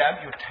feeding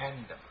them, you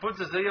tend them. 不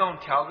只是用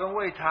调羹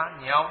喂它，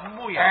你要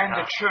牧养 And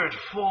它 the。church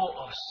full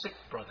of sick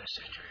brothers and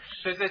sisters.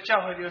 所以在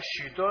教会里有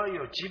许多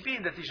有疾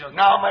病的弟兄姊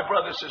妹。 Now, my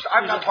brothers and sisters,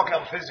 I'm not talking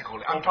about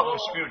physically, I'm talking about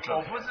我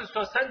spiritually. 不是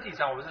说身体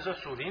上，我是说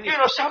属灵里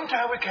You。know,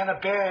 sometimes we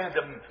cannot bear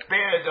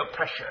the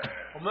pressure.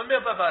 我们没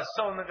有办法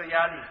受那个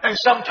压力。 And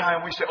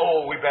sometimes we say,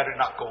 oh, we better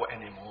not go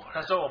anymore.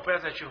 他说：“我不要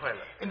再聚会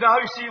了。 And now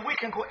you see, we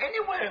can go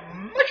anywhere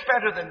much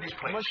better than this ”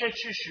 我们 place. 可以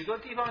去许多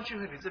地方聚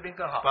会，比这边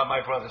更好。 But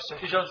my brothers and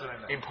弟 sisters, 兄姊妹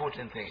们，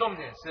 important thing. 重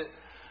点是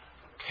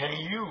Can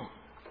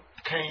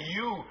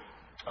you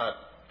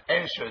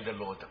answer the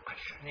Lord the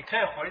question? 你可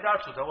以回答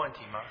主的问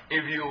题吗？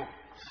 If you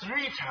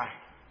 3 times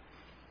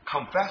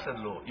confess the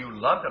Lord, you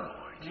love the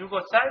Lord. 如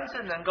果3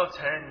次能够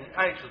承认你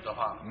爱主的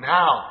话，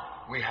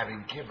 Now we have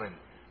been given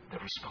the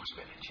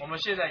responsibility. 我们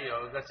现在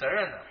有一个责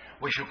任了，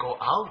 We should go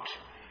out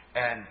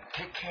and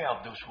take care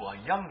of those who are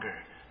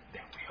younger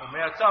than we 我 are.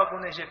 们要照顾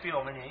那些比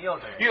我们年幼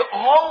的人。 You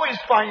always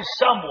find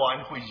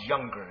someone who is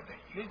younger than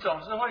you. 你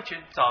总是会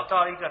去找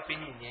到一个比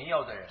你年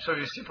幼的人。 So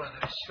you see,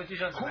 brothers, 所以弟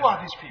兄姊 who 妹 are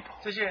these people?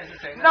 这些人是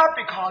谁呢？ Not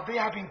because they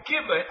have been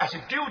given as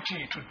a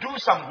duty to do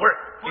some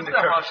work 不 in 是 the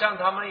好 church. 像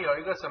他们有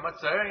一个什么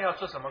责任要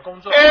做什么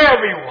工作，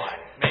 Everyone,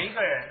 每一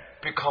个人，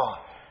 because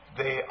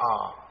they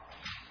are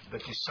the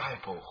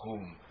disciple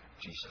whom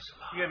Jesus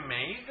loved. 因为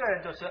每一个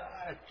人都是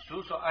爱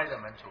主所爱的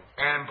门徒。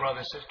 And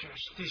brothers and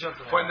sisters, 弟兄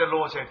姊 when 妹， the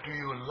Lord said, "Do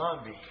you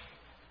love me?"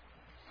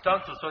 当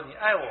主说你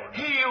爱我呢，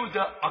 He used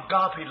the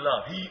agape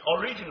love.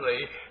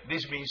 Originally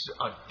this means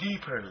a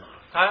deeper love.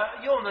 他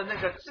用的那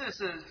个字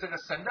是这个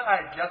神的爱，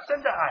比较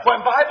深的爱。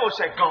 When Bible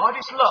said God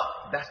is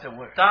love, that's the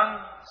word. 当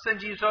圣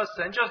经说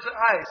神就是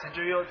爱，神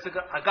就用这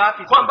个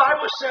agape。 When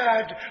Bible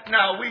said,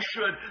 now we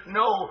should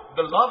know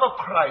the love of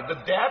Christ,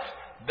 the depth,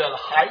 the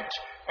height,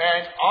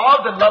 And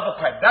all the love of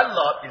Christ, that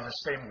love is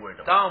the same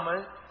word. 当我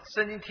们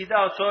圣经提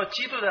到说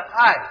基督的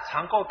爱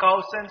长够高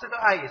深，这个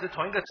爱也是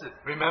同一个字。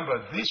 Remember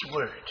this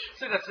word.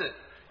 这个字，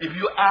 If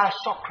you ask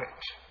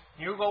Socrates,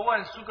 你如果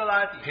问苏格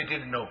拉底， he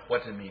didn't know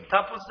what it means.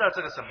 他不知道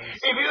这个什么意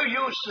思。 If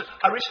you use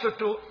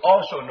Aristotle,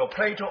 also know.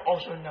 Plato,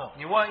 also know.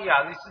 你问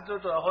亚里士多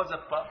德或者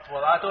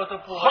柏拉多都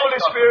不会。 Holy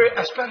Spirit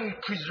especially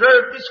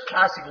preserved this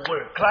classic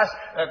word,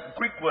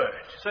 Greek word.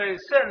 所以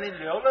圣灵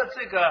留了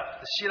这个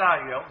希腊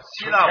To 文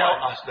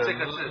tell us 这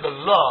个字， the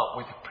love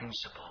with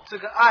principle. 这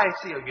个爱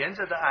是有原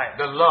则的爱，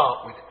 The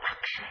love with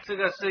action. 这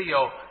个是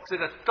有这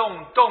个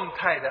动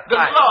态的 The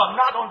爱。 love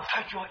not only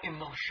touch your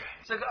emotion.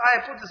 这个爱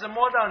不只是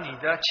摸到你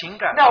的情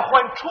感， Now,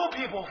 when two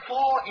people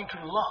fall into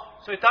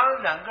love, 所以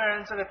当两个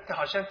人这个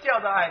好像掉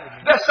到爱里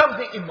面， there's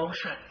something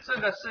emotion. 这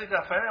个是一个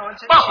反正完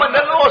全 But 情 when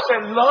感 the Lord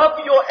said,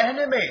 love your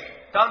enemy,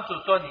 当主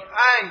说你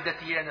爱你的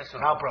敌人的时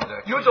候， now,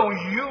 brother, you don't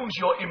use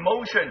your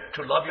emotion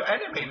to love your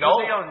enemy. 不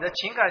No, 是用你的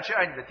情感去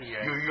爱你的敌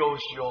人， you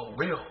use your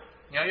will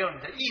你要用你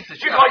的意志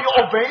去 because 爱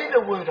you，obey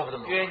the word of the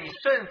因 Lord. 为你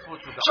顺服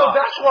主的 So 话，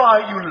 that's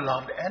why you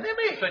love the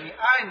enemy. 所以你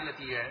爱你的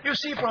敌人。 You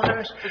see,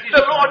 brothers,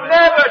 the Lord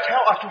never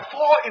tell us to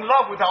fall in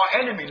love with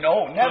our enemy.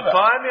 No, 主 never. 从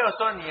来没有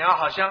说你要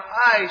好像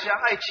像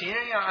爱情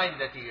人一样爱你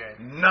的敌人，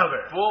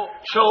 Never. 不。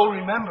 So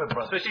remember,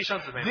 所 brothers, 以弟兄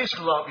姊妹， this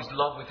love is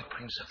love with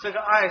principle. 这个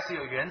爱是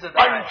有原则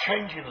的爱，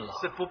 Unchanging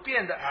love. 是不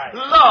变的爱，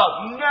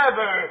 Love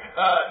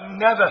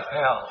never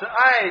fails. 这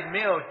爱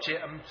没有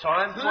从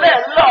来不会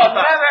Let love 失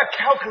败 never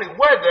calculate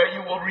whether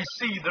you will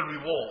receive the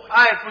reward.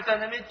 爱不在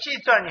那边计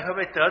算你会不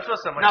会得做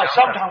什么 Now, 奖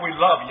赏。 sometimes we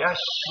love, yes.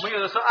 我们有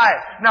的时候爱，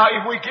 Now,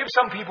 if we give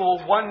some people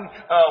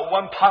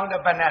one pound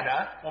of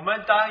banana, 我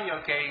们当然有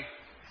给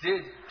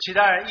其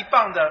他人1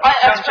磅的 I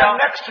香 expect 蕉，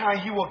 next time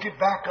he will give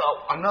back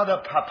another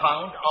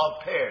pound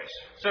of pears.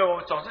 所以我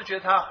总是觉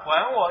得他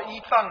还我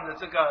1磅的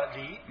这个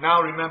梨。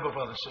 Now, remember,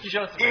 brothers and 弟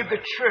兄 sisters, 姊妹 if the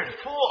church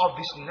full of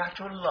this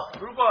natural love,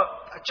 如果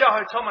教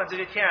会充满这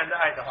些天然的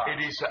爱的话， it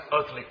is an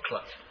earthly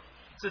club.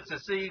 这只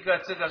是一个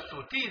这个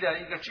属地的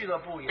一个俱乐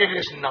部一 It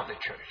样， is not the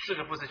church. 这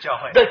个不是教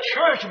会。 The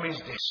church means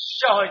this.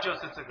 教会就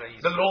是这个意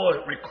The 思。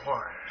 Lord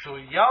requires. 主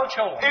要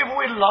求我们， If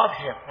we love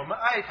him 我们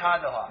爱他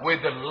的话， with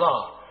the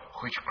love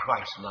which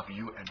Christ loved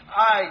you and me.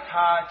 爱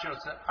他就是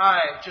爱，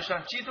就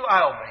像基督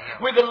爱我们一样。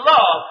 With the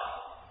love,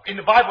 in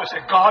the Bible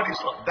says God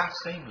is love. That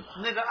same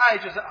love. 那个爱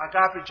就是阿嘎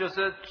比，就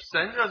是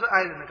神就是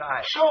爱的那个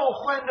爱。 So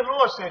when the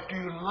Lord said, do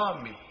you love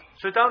me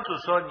所以当主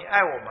说你爱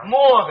我吗？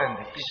 more than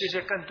比 this? 这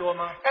些更多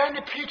吗？ And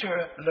Peter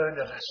learned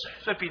a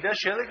lesson. 所以彼得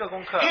学了一个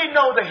功课， He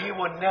know that he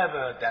will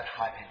never that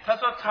high. 他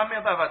说他没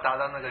有办法达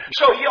到那个地步，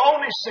 So he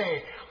only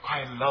say,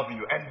 I love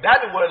you. And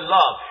that word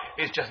love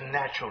is just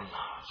natural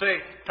love. 所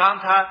以当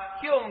他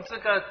用这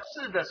个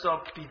字的时候，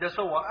彼得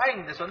说我爱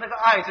你的时候，那个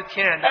爱是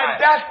天然的 And 爱，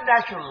 that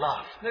natural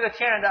love 那个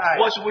天然的爱，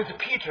 was with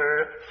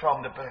Peter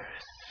from the birth.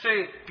 所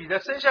以彼得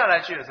生下来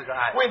就有这个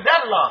爱， With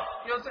that love,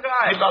 用这个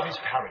爱 he，loved his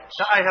parents.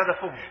 他爱他的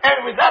父母，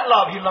 And with that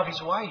love, he loved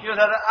his wife. 用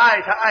他的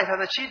爱，他爱他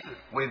的妻子，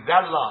 With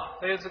that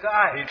love, 他用这个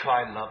爱， he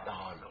tried love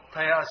our Lord.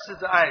 他要试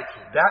着爱主，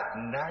 That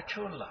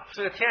natural love.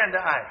 这个天然的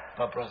爱，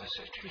 But brothers and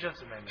sisters, 弟兄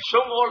姊妹们，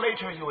 sooner or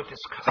later you will 迟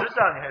discover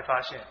早你会发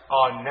现，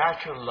 our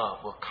natural love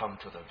will come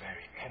to the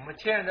very 我 end. 们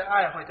天然的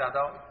爱会达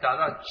到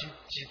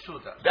极处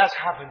的， That's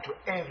happened to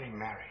every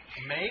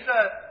marriage. 每一个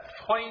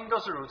婚姻都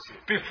是如此。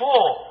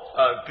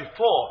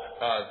 Before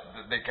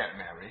they get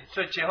married,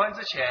 所以结婚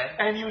之前，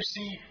 and you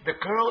see the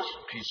girls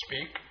please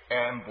speak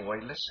and boy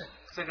listen.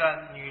 这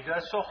个女的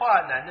说话，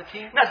男的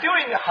听。 Now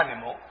during the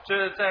honeymoon, 就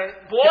是在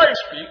boy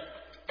speak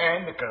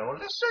and the girl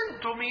listen.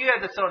 度蜜月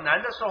的时候，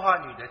男的说话，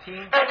女的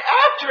听。 And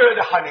after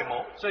the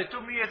honeymoon, 所以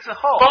度蜜月之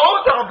后，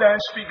 both of them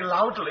speak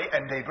loudly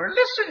and neighbor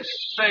listens.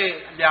 所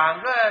以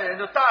两个人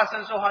都大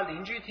声说话，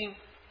邻居听。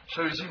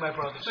 So you see, my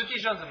brothers, 所以弟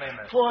兄姊妹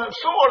们， for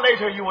sooner or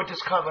later you will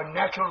discover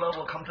natural love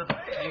will come to the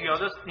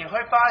end. 你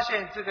会发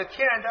现这个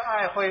天然的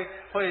爱会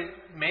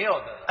没有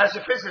的。 As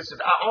a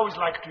physicist, I always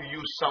like to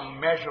use some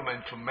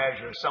measurement to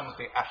measure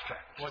something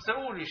abstract. 我是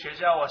物理学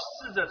家，我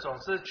试着总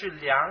是去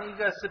量一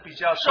个是比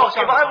较 So 抽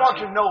象 if 的 I 东 want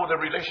西 to。know the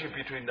relationship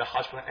between the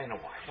husband and the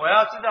wife, 我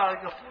要知道一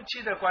个夫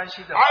妻的关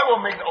系的， I will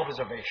make the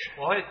observation.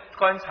 我会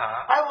观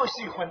察， I will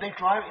see when they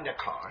drive in the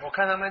car. 我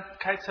看他们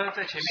开车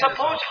在前面的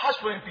时候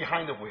Suppose，husband is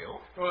behind the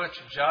wheel 我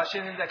只要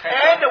先生在开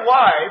and 车， the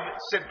wife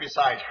sit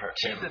beside her.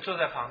 妻子坐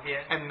在旁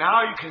边， And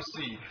now you can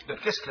see the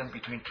distance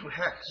between two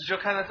heads. 你就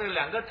看到这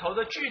两个头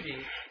的距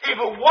离。 If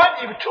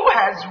two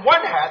heads,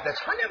 one head, that's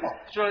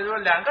honeymoon. 所以说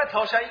两个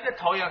头像一个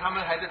头一样，他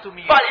们还在度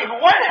蜜月。 But if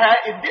one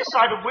head in this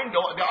side of the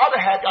window, the other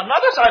head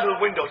another side of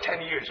the window, 10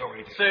 years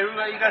already. 所以如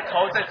果一个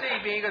头在这一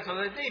边，一个头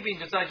在那边，你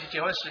就知道已经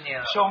结婚10年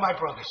了。 So my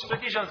brothers, 所以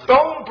弟兄姊妹，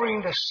 don't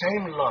bring the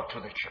same love to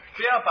the church.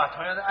 不要把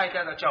同样的爱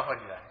带到教会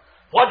里来。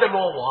 What the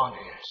Lord wants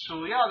is,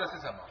 主要的是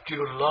什么？ do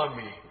you love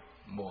me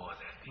more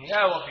than 你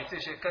爱我比这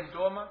些更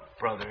多吗？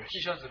 brothers?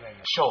 弟兄姊妹们，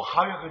 So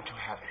how are you going to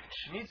have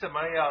it? 你怎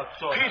么要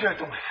做？ Peter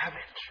don't have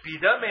it. 彼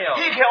得没有，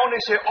 He can only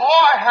say,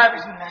 all I have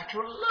is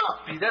natural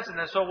love. 彼得只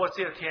能说我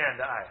只有天然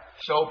的爱。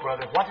 So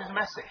brother, what is the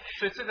message?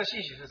 所以这个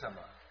信息是什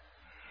么？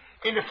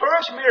 In the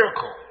first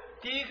miracle,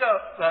 第一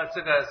个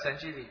这个神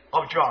迹里，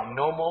 of John,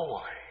 no more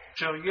wine.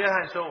 就约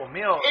翰说我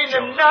没有 In 酒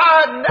the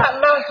that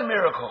last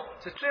miracle,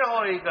 这最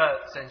后一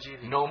个神迹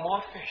里 no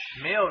more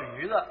fish. 没有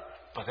鱼了，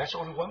 But that's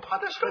only one part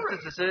of the 这 story.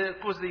 只是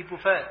故事的一部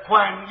分。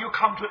 When you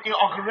come to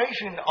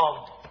inauguration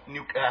of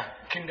new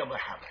kingdom of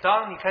heaven,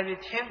 当你看见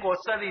天国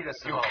设立的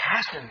时 you 候，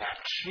 cast the net.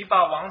 你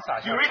把网撒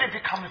You 下去， really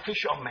become a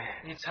fisher of man.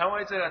 你成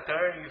为这个得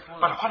人渔夫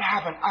But 了。 what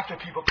happened after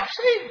people got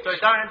saved? 对，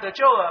当然得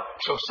救了。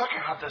 So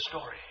second half of the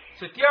story.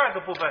 所以第二个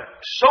部分，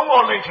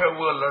 Somewhere later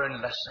we'll learn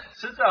lesson.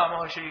 迟早我们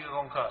会学一个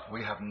功课， We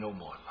have no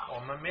more love. 我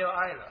们没有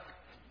爱了。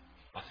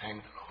 But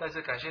thank the Lord. 但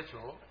是感谢主，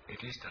 It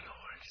is the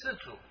Lord. 是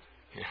主，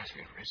 He has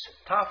been risen.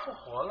 他复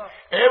活了。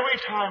 Every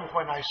time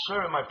when I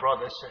serve my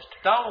brother and sister,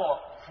 当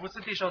我服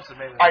侍弟兄姊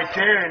妹的 I 时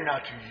候， dare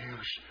not to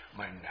use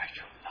my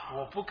natural love.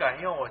 我不敢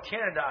用我天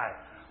然的爱。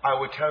 I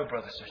will tell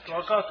brother and sister,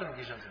 我告诉你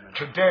弟兄姊妹，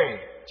 today,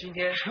 今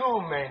天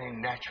too many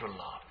natural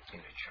love in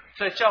the church.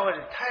 在教会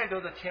里太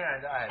多的天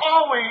然的爱，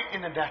 Always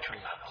in the natural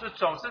level. 就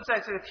总是在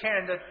这个天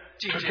然的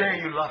境界 Today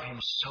里， you love him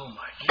so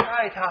much. 你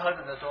爱他何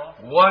等的多，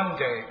 One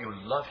day you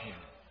love him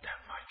that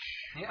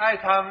much. 你爱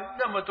他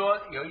那么多，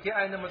有一天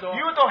爱那么多。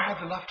 You don't have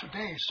to love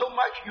today so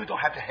much. You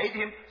don't have to hate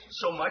him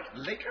so much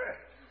later.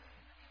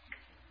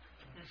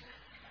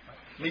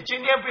 你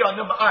今天不要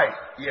那么爱，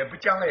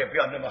将来也不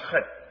要那么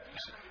恨。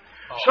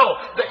So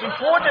the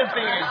important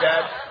thing is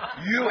that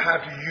you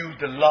have to use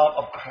the love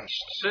of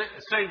Christ.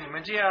 所以你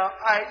们今天要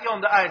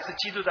用的爱是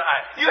基督的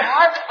爱， You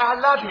have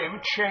to let him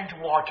change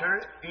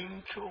water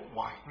into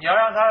wine. 你要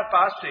让他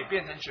把水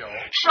变成酒。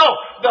 So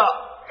the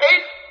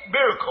eighth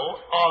miracle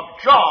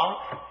of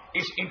John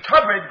is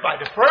interpreted by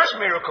the first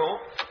miracle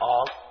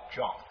of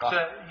John.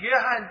 这约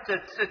翰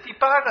这第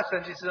8个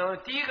神迹是用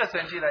第一个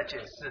神迹来解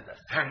释的。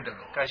 Thank the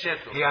Lord. 感谢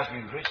主， He has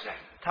been risen.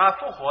 他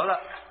复活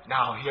了，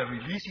 Now he has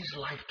released his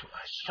life to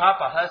us. 他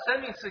把他的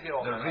生命赐给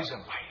我 The 们了， risen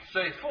life.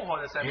 所以复活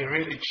的生 He 命，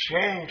 really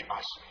changed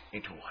us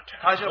into water.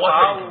 他就 Water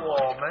把 into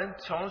water. 我们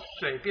从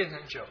水变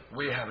成酒。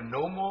 We have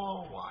no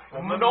more wine.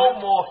 我们 No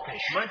more 我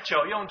fish. 们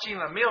酒用尽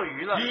了，没有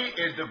鱼了。 He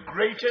is the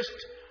greatest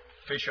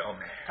fisher of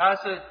man. 他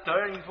是得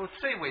人渔夫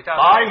最伟大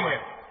By 的，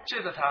 him,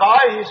 借着他，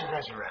 by his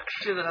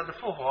resurrection, 借着他的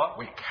复活，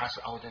 we cast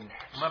out the 我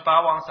net. 们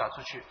把网撒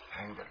出去。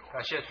 Thank the Lord.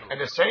 感谢主。 And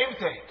the same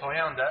thing, 同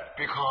样的，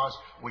 because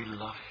we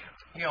love him.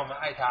 因为我们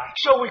爱他，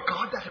 So we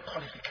got that 我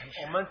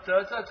qualification. 们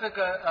得着这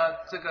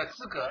个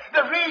资格。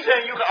 The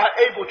reason you are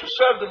able to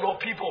serve the Lord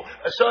people,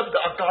 serve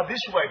the God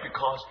this way,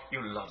 because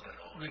you love the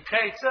Lord. 你可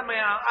以这么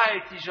样爱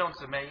弟兄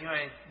姊妹，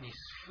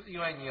因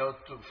为你有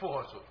主复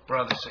活主。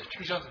 Brothers and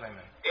弟 sisters, 兄姊妹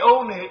们，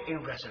 only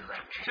in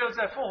resurrection, 就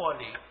在复活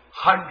里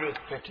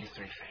 153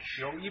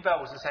 fish. 有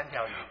153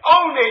条鱼，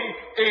 Only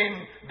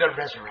in the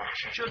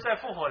resurrection, 就在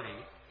复活里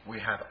we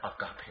have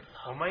agape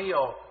love. 我们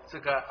有这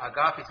个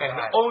agape 这个 And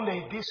爱，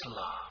 only this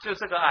love 就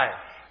这个爱，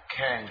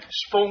 can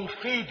spoon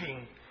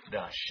feeding the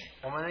sheep,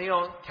 我们能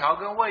用调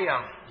羹喂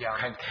养羊，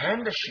 can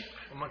tend the sheep,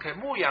 我们可以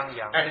牧养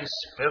羊， and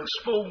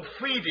spoon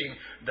feeding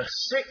the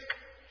sick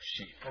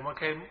sheep. 我们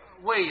可以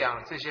喂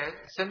养这些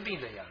生病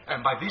的羊。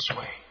 And by this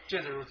way, 借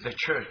着如此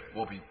the，church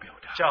will be built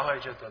up. 教会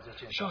就得着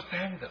建 So 造。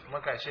 thank the 我 Lord.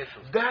 们感谢主，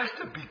 That's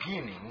the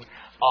beginning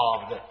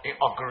of the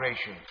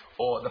inauguration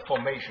or the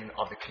formation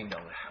of the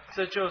kingdom of heaven.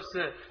 这就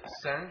是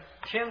神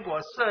天国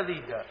设立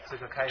的这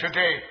个开始。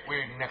 Today we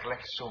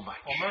neglect so much.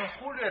 我们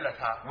忽略了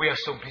它， We are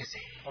so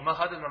busy. 我们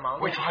何等的忙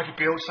We 碌， try to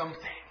build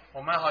something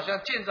我们好像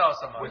建造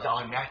什么 with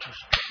our natural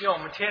strength. 用我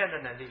们天然的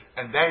能力，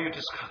 And then you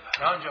discover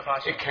然后你就发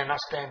it 现 cannot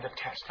stand the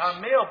test. 他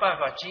没有办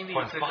法经历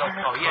这个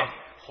考验。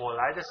火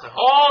来的时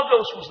候， All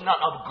those who's not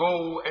of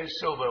gold and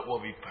silver will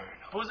be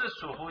burned. 不是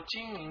属乎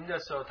金银的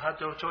时候，它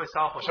就会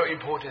烧毁。 So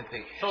important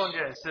thing is 重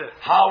点是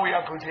how we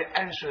are going to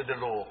answer the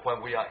Lord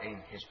when we are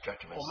in His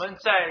judgment. 我们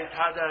在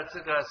他的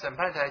这个审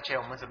判台前，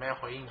我们怎么样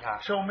回应他？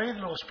 So may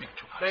the Lord speak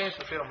to us. 愿耶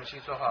稣对我们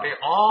心说话。 May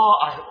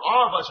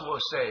all of us will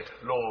say,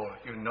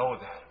 Lord, you know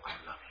that I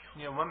love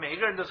you. 我们每一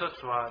个人都说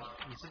主啊，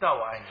你知道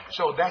我爱你。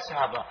 So let's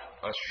have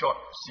a short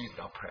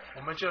season of prayer.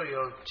 我们就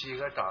有几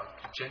个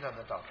简短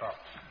的祷告。